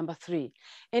 Number 3,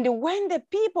 and when the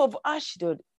people of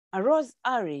Ashdod arose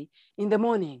early in the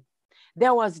morning,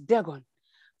 there was Dagon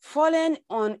fallen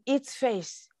on its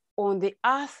face on the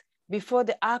earth before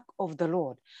the ark of the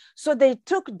Lord. So they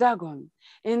took Dagon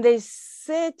and they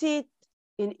set it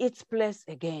in its place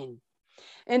again.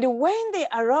 And when they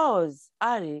arose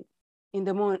early in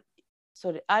the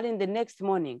next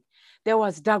morning, there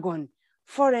was Dagon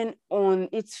fallen on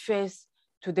its face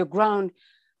to the ground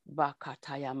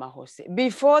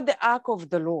before the ark of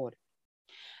the Lord.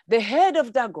 The head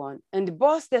of Dagon and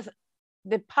both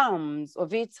the palms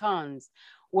of its hands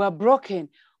were broken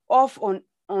off on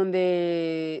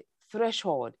the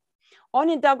threshold.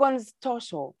 Only Dagon's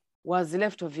torso was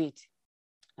left of it.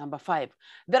 Number 5.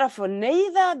 Therefore,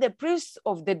 neither the priests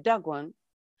of the Dagon,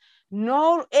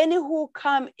 nor any who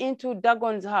come into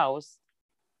Dagon's house,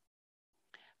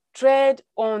 tread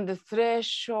on the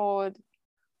threshold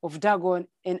of Dagon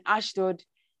in Ashdod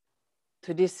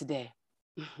to this day.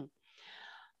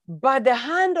 But the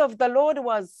hand of the Lord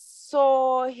was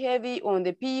so heavy on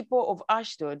the people of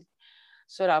Ashdod.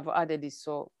 So I've added it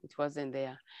so it wasn't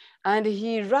there. And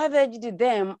he ravaged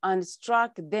them and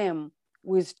struck them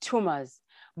with tumors,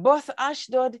 both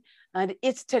Ashdod and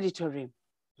its territory.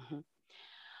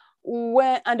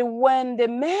 When the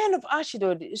men of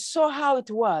Ashdod saw how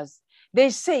it was, they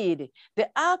said, the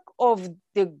ark of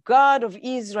the God of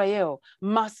Israel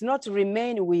must not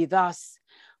remain with us,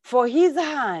 for his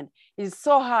hand is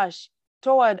so harsh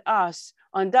toward us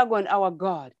on Dagon our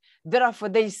God. Therefore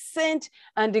they sent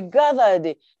and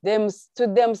gathered them to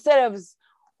themselves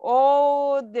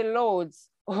all the lords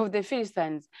of the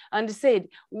Philistines and said,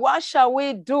 what shall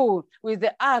we do with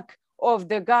the ark of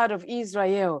the God of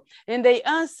Israel? And they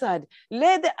answered,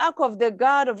 let the ark of the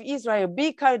God of Israel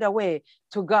be carried away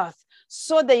to Gath.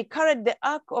 So they carried the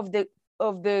ark of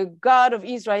the God of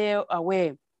Israel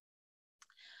away.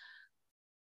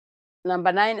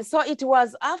 Number 9, so it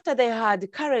was after they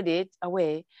had carried it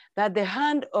away that the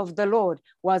hand of the Lord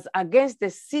was against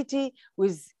the city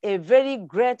with a very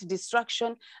great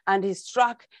destruction, and he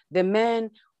struck the men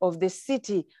of the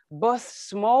city, both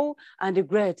small and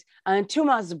great, and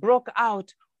tumors broke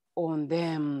out on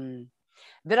them.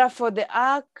 Therefore the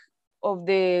ark of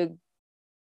the,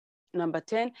 number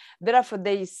 10, therefore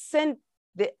they sent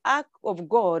the ark of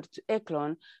God to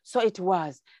Ekron. So it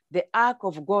was, the ark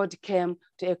of God came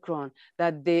to Ekron,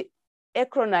 that the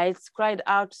Ekronites cried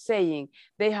out, saying,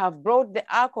 they have brought the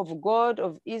ark of God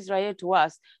of Israel to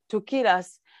us to kill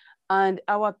us and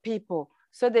our people.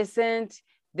 So they sent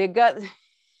the God.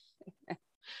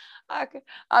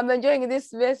 I'm enjoying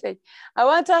this message. I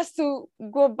want us to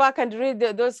go back and read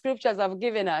those scriptures I've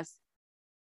given us.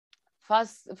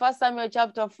 First Samuel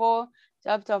chapter 4,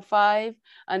 chapter 5,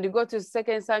 and go to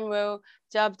 2 Samuel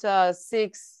chapter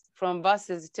 6 from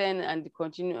verses 10 and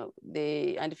continue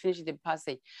and finish the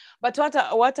passage. But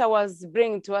what I was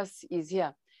bringing to us is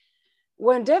here.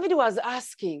 When David was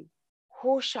asking,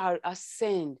 who shall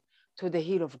ascend to the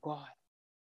hill of God?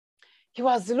 He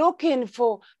was looking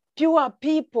for pure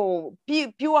people,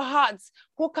 pure hearts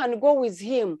who can go with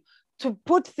him to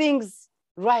put things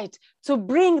right, to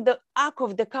bring the Ark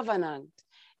of the Covenant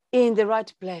in the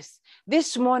right place.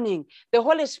 This morning, the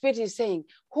Holy Spirit is saying,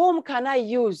 whom can I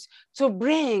use to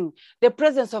bring the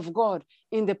presence of God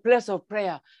in the place of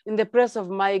prayer, in the place of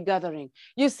my gathering?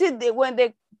 You see, when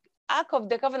the Ark of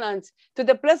the Covenant, to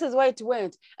the places where it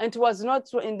went, and it was not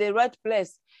in the right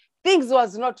place, things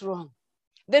was not wrong.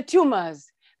 The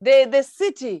tumors, the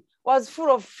city was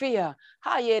full of fear.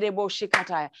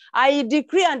 I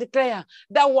decree and declare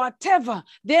that whatever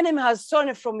the enemy has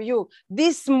stolen from you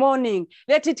this morning,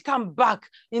 let it come back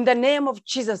in the name of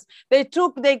Jesus. They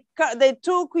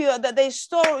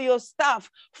stole your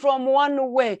stuff from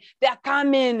one way. They are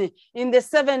coming in the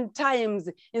 7 times,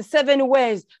 in 7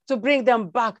 ways to bring them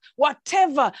back.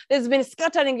 Whatever has been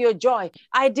scattering your joy,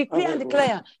 I decree and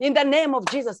declare in the name of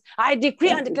Jesus. I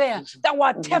decree and declare that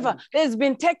whatever has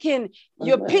been taking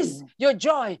your peace, your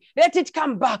joy, let it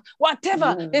come back.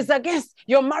 Whatever is against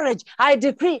your marriage, I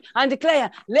decree and declare,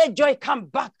 let joy come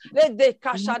back. Let there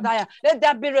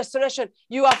be restoration.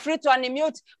 You are free to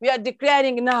unmute. We are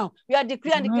declaring now. We are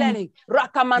declaring and declaring.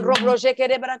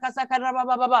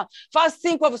 First,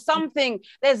 think of something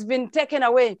that's been taken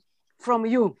away from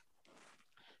you.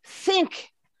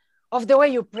 Think of the way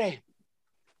you pray.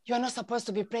 You're not supposed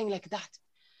to be praying like that.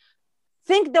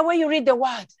 Think the way you read the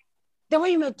word, the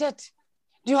way you meditate.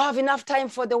 Do you have enough time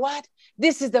for the word?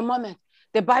 This is the moment.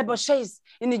 The Bible says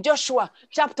in Joshua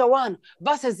chapter 1,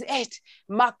 verses 8,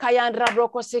 Moses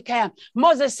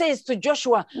says to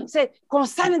Joshua, say,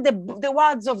 concerning the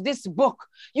words of this book,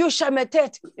 you shall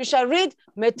meditate, you shall read,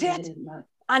 meditate,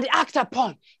 and act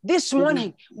upon. This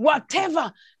morning,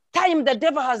 whatever time the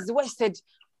devil has wasted,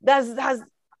 some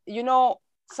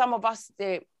of us,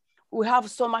 we have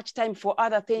so much time for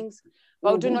other things,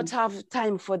 but we do not have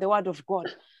time for the word of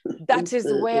God. That is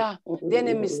where the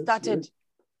enemy started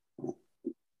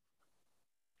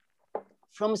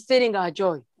from stealing our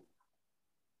joy.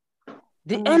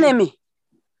 The enemy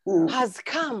has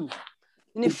come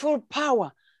in full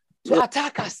power to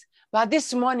attack us But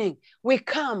this morning, we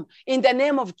come in the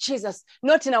name of Jesus,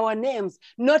 not in our names,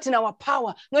 not in our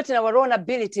power, not in our own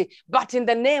ability, but in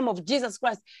the name of Jesus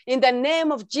Christ. In the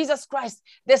name of Jesus Christ,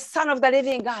 the Son of the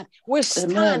living God, we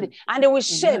stand and we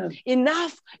say,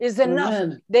 enough is enough.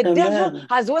 The devil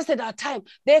has wasted our time.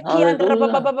 The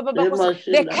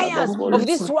chaos of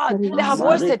this world, they have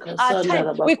wasted our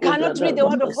time. We cannot read the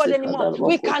word of God anymore.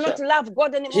 We cannot love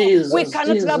God anymore. We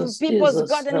cannot love people's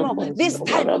God anymore. This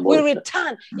time we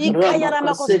return in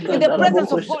the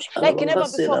presence of God like never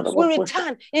before. We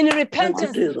return in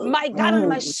repentance. My God and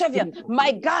my Savior,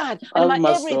 my God and my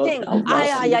everything.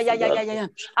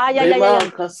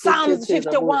 Psalms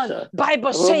 51,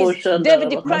 Bible says,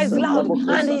 David cries loud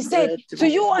and he said, to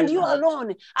you and you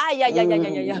alone,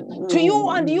 to you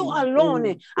and you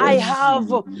alone, I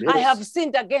have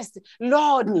sinned against.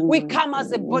 Lord, we come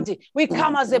as a body, we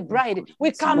come as a bride,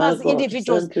 we come as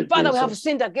individuals. Father, we have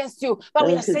sinned against you, but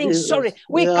we are saying sorry.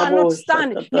 We cannot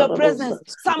stand in your presence.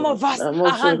 Some of us,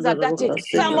 our hands are dirty.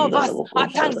 Some of us, our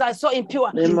tongues are so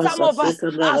impure. Some of us,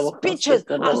 our speeches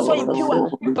are so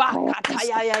impure. We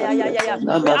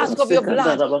ask of your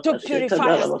blood to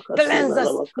purify us, cleanse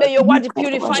us. May your word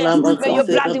purify us. May your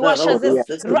blood wash us.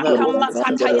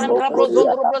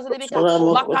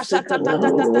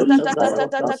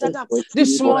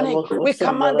 This morning, we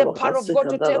command the power of God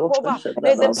to take over.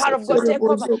 May the power of God take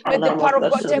over. May the power of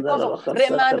God take over. May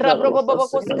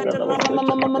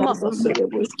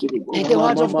the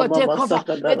word of God take over.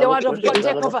 May the word of God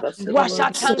take over. Wash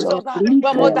our tongues, oh God.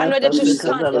 We're more than ready to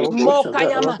stand.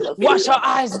 Wash our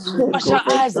eyes. Wash our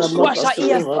eyes. Wash our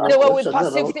ears. The way we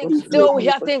perceive things. The way we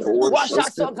hear things. Wash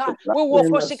us, oh God. We walk.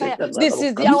 This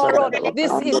is the hour, Lord.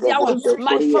 This is the hour.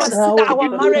 My Father, that our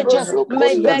marriages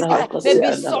may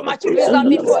be so much pleasant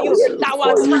before you. That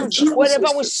our tongues, wherever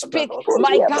we speak,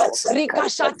 my God,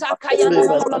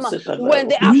 when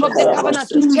the Ark of the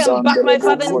Covenant came back, my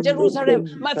Father, in Jerusalem,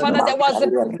 my Father, there was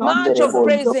a march of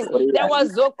praising. There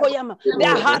was Zokoyama.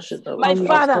 Their hearts, my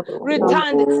Father,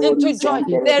 returned into joy.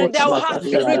 Their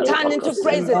hearts returned into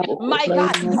praises. My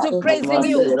God, into praising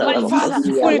you. My Father,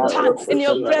 we return in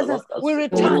your presence. We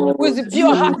return with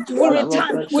pure heart. We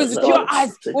return with pure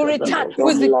eyes. We return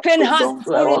with clean hands.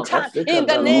 We return in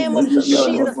the name of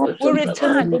Jesus. We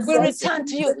return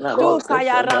to you.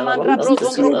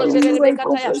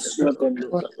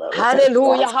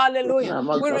 Hallelujah, hallelujah.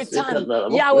 We return.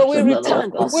 Yahweh, we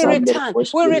return. We return.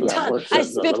 We return. I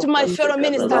speak to my fellow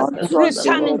ministers.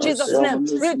 Return in Jesus' name.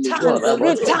 Return.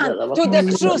 Return to the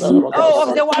truth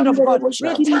of the word of God.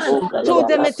 Return to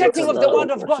the meditating of the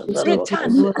word of God.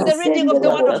 Return to the reading of the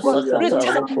word of God.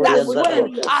 Return. That's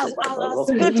when, as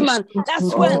spirit man,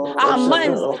 that's when our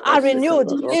minds are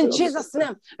renewed in Jesus'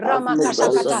 name.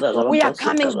 We are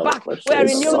coming back. We are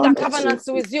renewing the covenants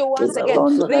with you once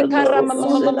again.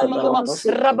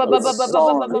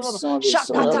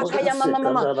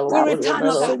 We return,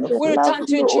 oh God. We return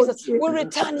to you, Jesus. We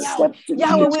return, Yahweh.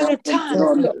 Yahweh, we return.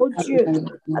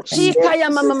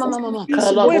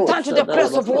 We return to the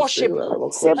place of worship.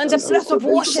 And the place of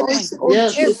worshiping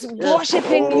is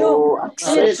worshiping you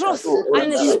in truth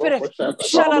and in spirit.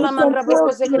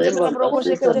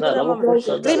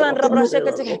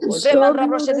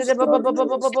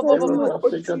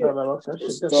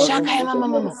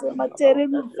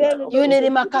 Unity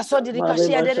makasodi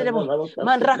dikashia dedebo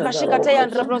mandraka shikata ya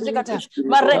ndrabrozikata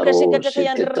mareka shikata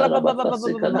ya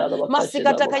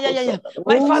masikata kaya.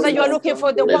 My Father, you are looking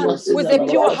for the one with a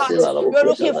pure heart. You are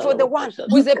looking for the one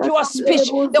with a pure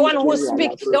speech, the one who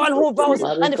speaks, the one who vows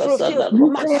and fulfills.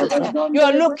 You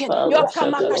are looking. You are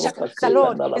kamakashaka. The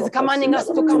Lord is commanding us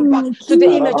to come back to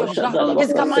the image of God.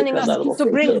 He's commanding us to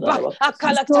bring back our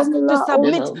characters, to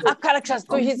submit our characters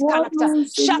to His character.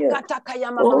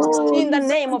 In the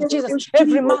name of Jesus,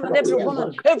 every man and every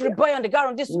woman, every boy and the girl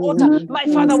on this altar, my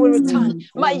Father will return.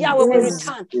 My Yahweh will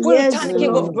return. We return,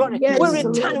 King of Glory. We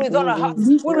return with all our hearts.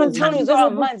 We return with all our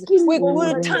minds. We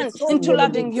return into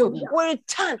loving you. We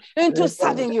return into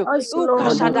serving you.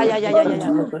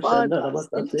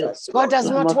 God does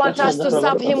not want us to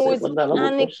serve Him with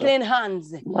unclean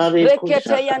hands. We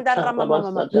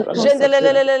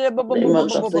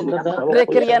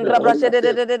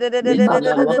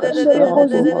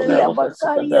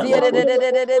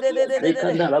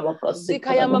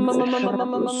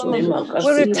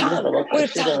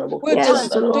return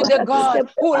to the God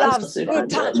who loves. We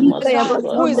return to the God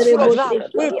who is full of love.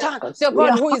 We return to the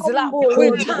God who is love. We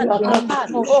return,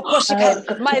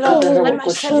 my Lord and my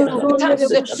Savior. Return to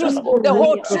the truth, the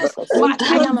whole truth.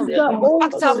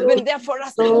 Facts have been there for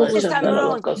us this time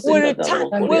around. We return.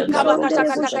 We'll come.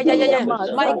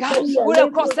 My God, we'll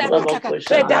cross that.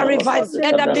 Let that revive.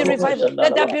 Let that be revived.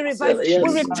 Let that be revived. We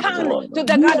return return to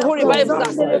the God who revives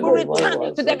us. We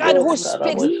return to the God who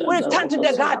speaks. We return to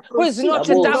the God who is not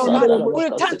a dumb God. We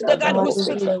return to the God who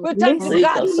speaks. We return to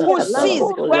God who sees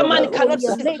where man cannot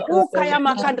see. Return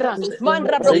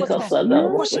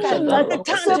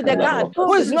to the God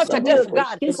who is not a deaf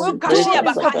God.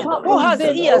 Who has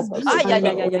ears.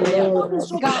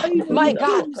 God, my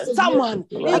God, someone.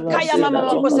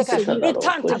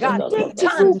 Return to God.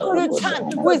 Return.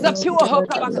 With a pure heart.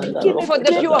 For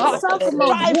the pure heart.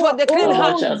 Strive for the clean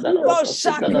heart. Go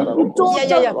shaka.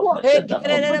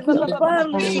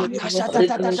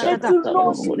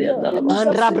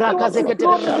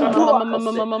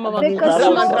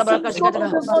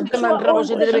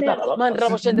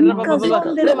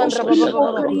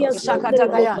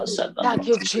 Thank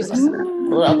you, Jesus.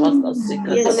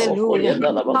 Hallelujah.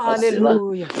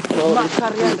 Hallelujah.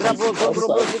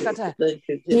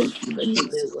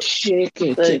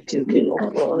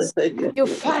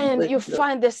 You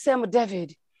find the same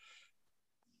David.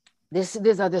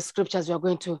 These are the scriptures we are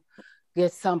going to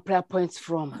get some prayer points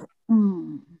from.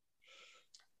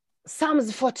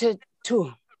 Psalms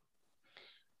 42.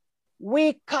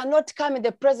 We cannot come in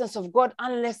the presence of God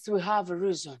unless we have a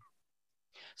reason.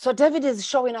 So David is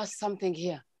showing us something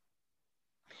here.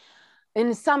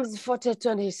 In Psalms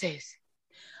 42, he says,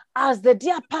 as the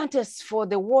deer panteth for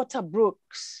the water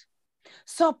brooks,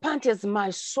 so panteth my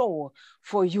soul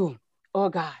for you, O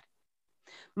God.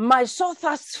 My soul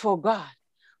thirsts for God,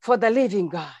 for the living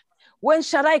God. When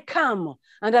shall I come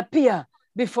and appear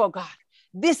before God?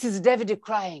 This is David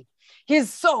crying.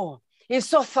 His soul is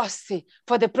so thirsty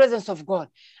for the presence of God.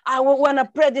 I want to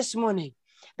pray this morning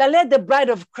that let the bride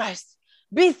of Christ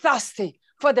be thirsty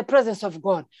for the presence of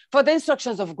God, for the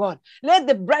instructions of God. Let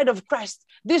the bride of Christ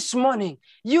this morning,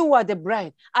 you are the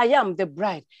bride, I am the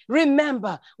bride.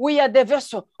 Remember, we are the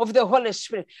vessel of the Holy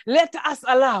Spirit. Let us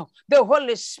allow the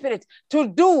Holy Spirit to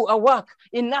do a work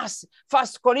in us. 1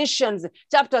 Corinthians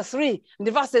chapter 3,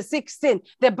 verse 16,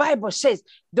 the Bible says,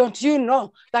 don't you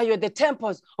know that you're the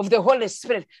temples of the Holy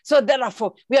Spirit? So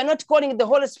therefore, we are not calling the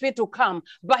Holy Spirit to come,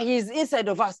 but he is inside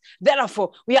of us.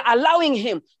 Therefore, we are allowing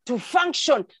him to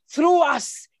function through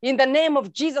us in the name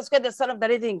of Jesus Christ, the Son of the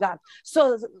living God.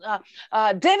 So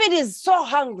David is so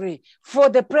hungry for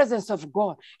the presence of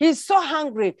God. He's so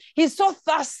hungry. He's so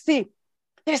thirsty.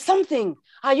 There's something.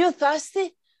 Are you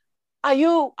thirsty? Are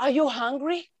you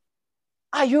hungry?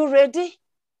 Are you ready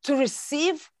to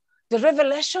receive the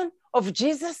revelation of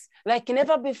Jesus like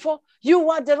never before? You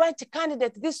are the right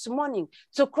candidate this morning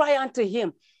to cry unto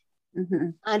him.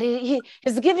 And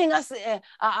he's giving us a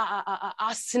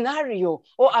scenario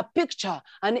or a picture,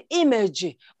 an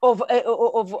image of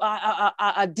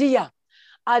a deer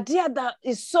that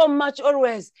is so much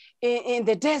always in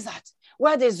the desert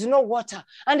where there's no water.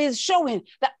 And he's showing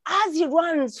that as he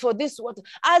runs for this water,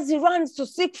 as he runs to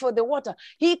seek for the water,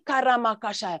 he's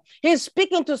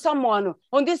speaking to someone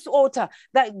on this altar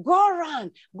that go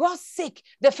run, go seek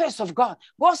the face of God,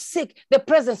 go seek the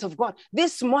presence of God.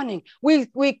 This morning, we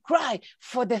cry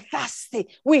for the thirsty.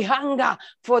 We hunger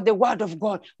for the word of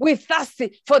God. We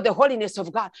thirsty for the holiness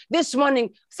of God. This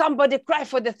morning, somebody cry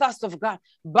for the thirst of God.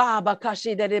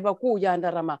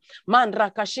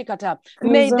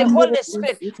 May the Holy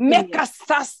Spirit make us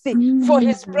thirsty for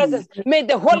his presence. May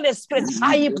the Holy Spirit,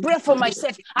 I pray for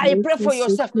myself, I pray for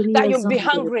yourself that you'll be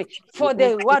hungry for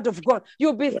the word of God.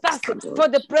 You'll be thirsty for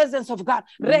the presence of God.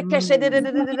 Make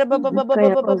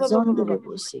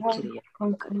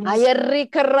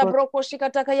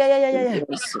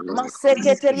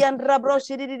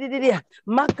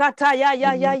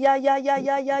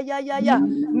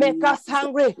us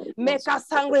hungry, make us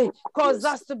hungry, cause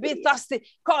us to be thirsty,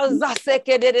 cause us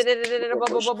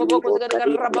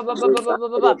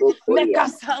make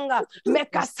us hunger,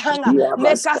 make us hunger,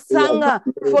 make us hunger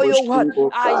for your word.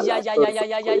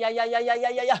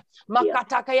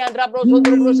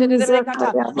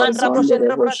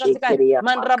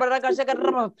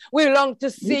 We long to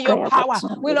see your power,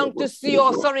 we long to see your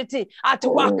authority at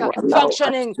work,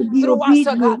 functioning through us,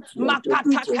 oh God.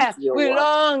 We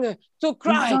long to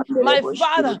cry, my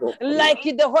Father, like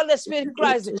the Holy Spirit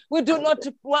cries. We do not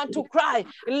want to cry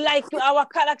like our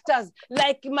characters,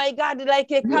 like my God,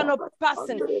 like a kind of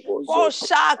person. Oh,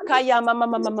 Shakaya,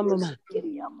 mama.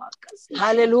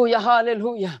 Hallelujah,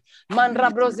 hallelujah.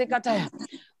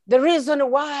 The reason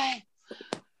why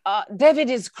David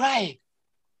is crying,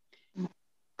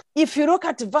 if you look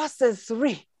at verses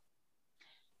 3,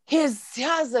 he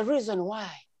has a reason why.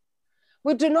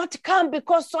 We do not come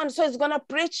because so-and-so is going to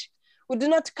preach. We do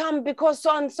not come because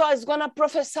so-and-so is going to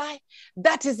prophesy.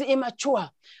 That is immature.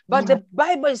 But the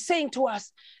Bible is saying to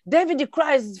us, David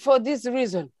cries for this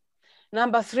reason.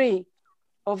 Number 3,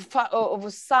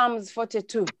 of Psalms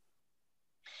 42.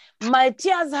 My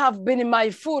tears have been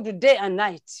my food day and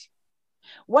night.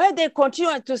 While they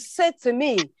continue to say to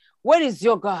me, where is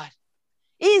your God?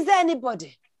 Is there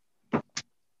anybody?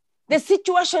 The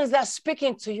situations that are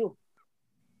speaking to you.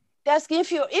 They're asking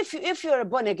if you're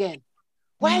born again,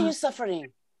 why are you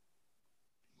suffering?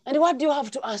 And what do you have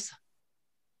to answer?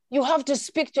 You have to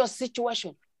speak to your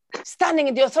situation, standing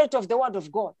in the authority of the word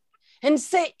of God, and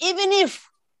say, even if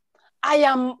I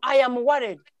am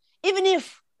worried, even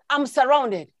if I'm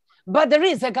surrounded, but there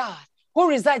is a God who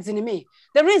resides in me.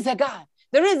 There is a God.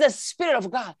 There is the Spirit of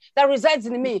God that resides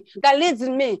in me, that leads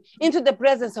me into the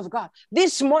presence of God.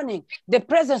 This morning, the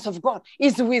presence of God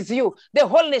is with you. The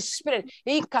Holy Spirit.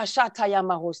 There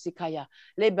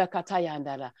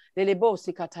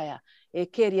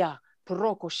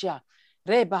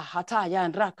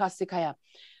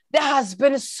has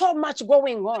been so much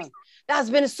going on. There has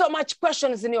been so much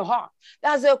questions in your heart.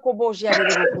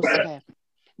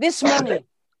 This morning,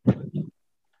 I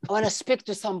want to speak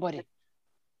to somebody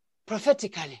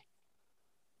prophetically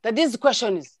that these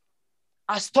questions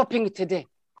are stopping today.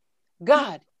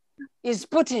 God is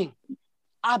putting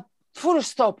a full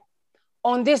stop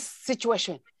on this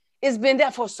situation. It's been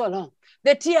there for so long.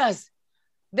 The tears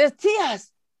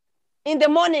in the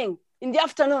morning, in the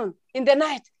afternoon, in the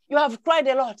night, you have cried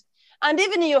a lot. And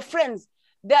even your friends,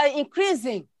 they are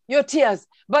increasing your tears.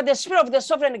 But the Spirit of the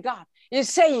Sovereign God is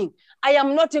saying, I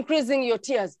am not increasing your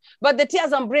tears, but the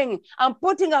tears I'm bringing, I'm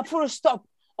putting a full stop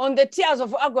on the tears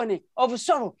of agony, of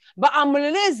sorrow, but I'm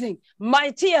releasing my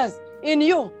tears in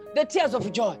you, the tears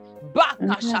of joy.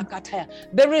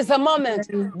 There is a moment,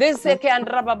 in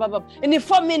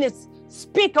 4 minutes,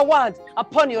 speak a word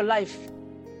upon your life.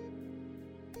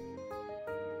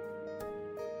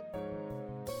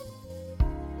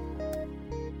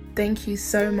 Thank you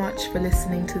so much for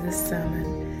listening to this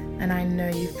sermon, and I know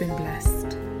you've been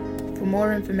blessed. For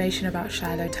more information about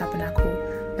Shiloh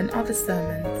Tabernacle and other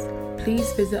sermons,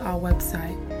 please visit our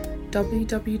website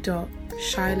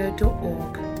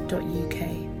www.shiloh.org.uk,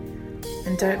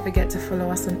 and don't forget to follow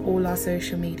us on all our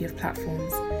social media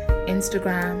platforms,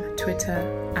 Instagram, Twitter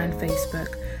and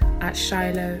Facebook at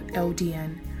Shiloh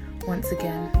LDN. Once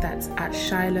again, that's at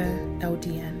Shiloh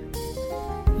LDN.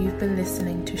 You've been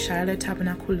listening to Shiloh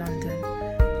Tabernacle London,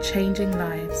 changing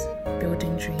lives,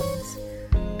 building dreams.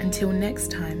 Until next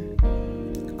time,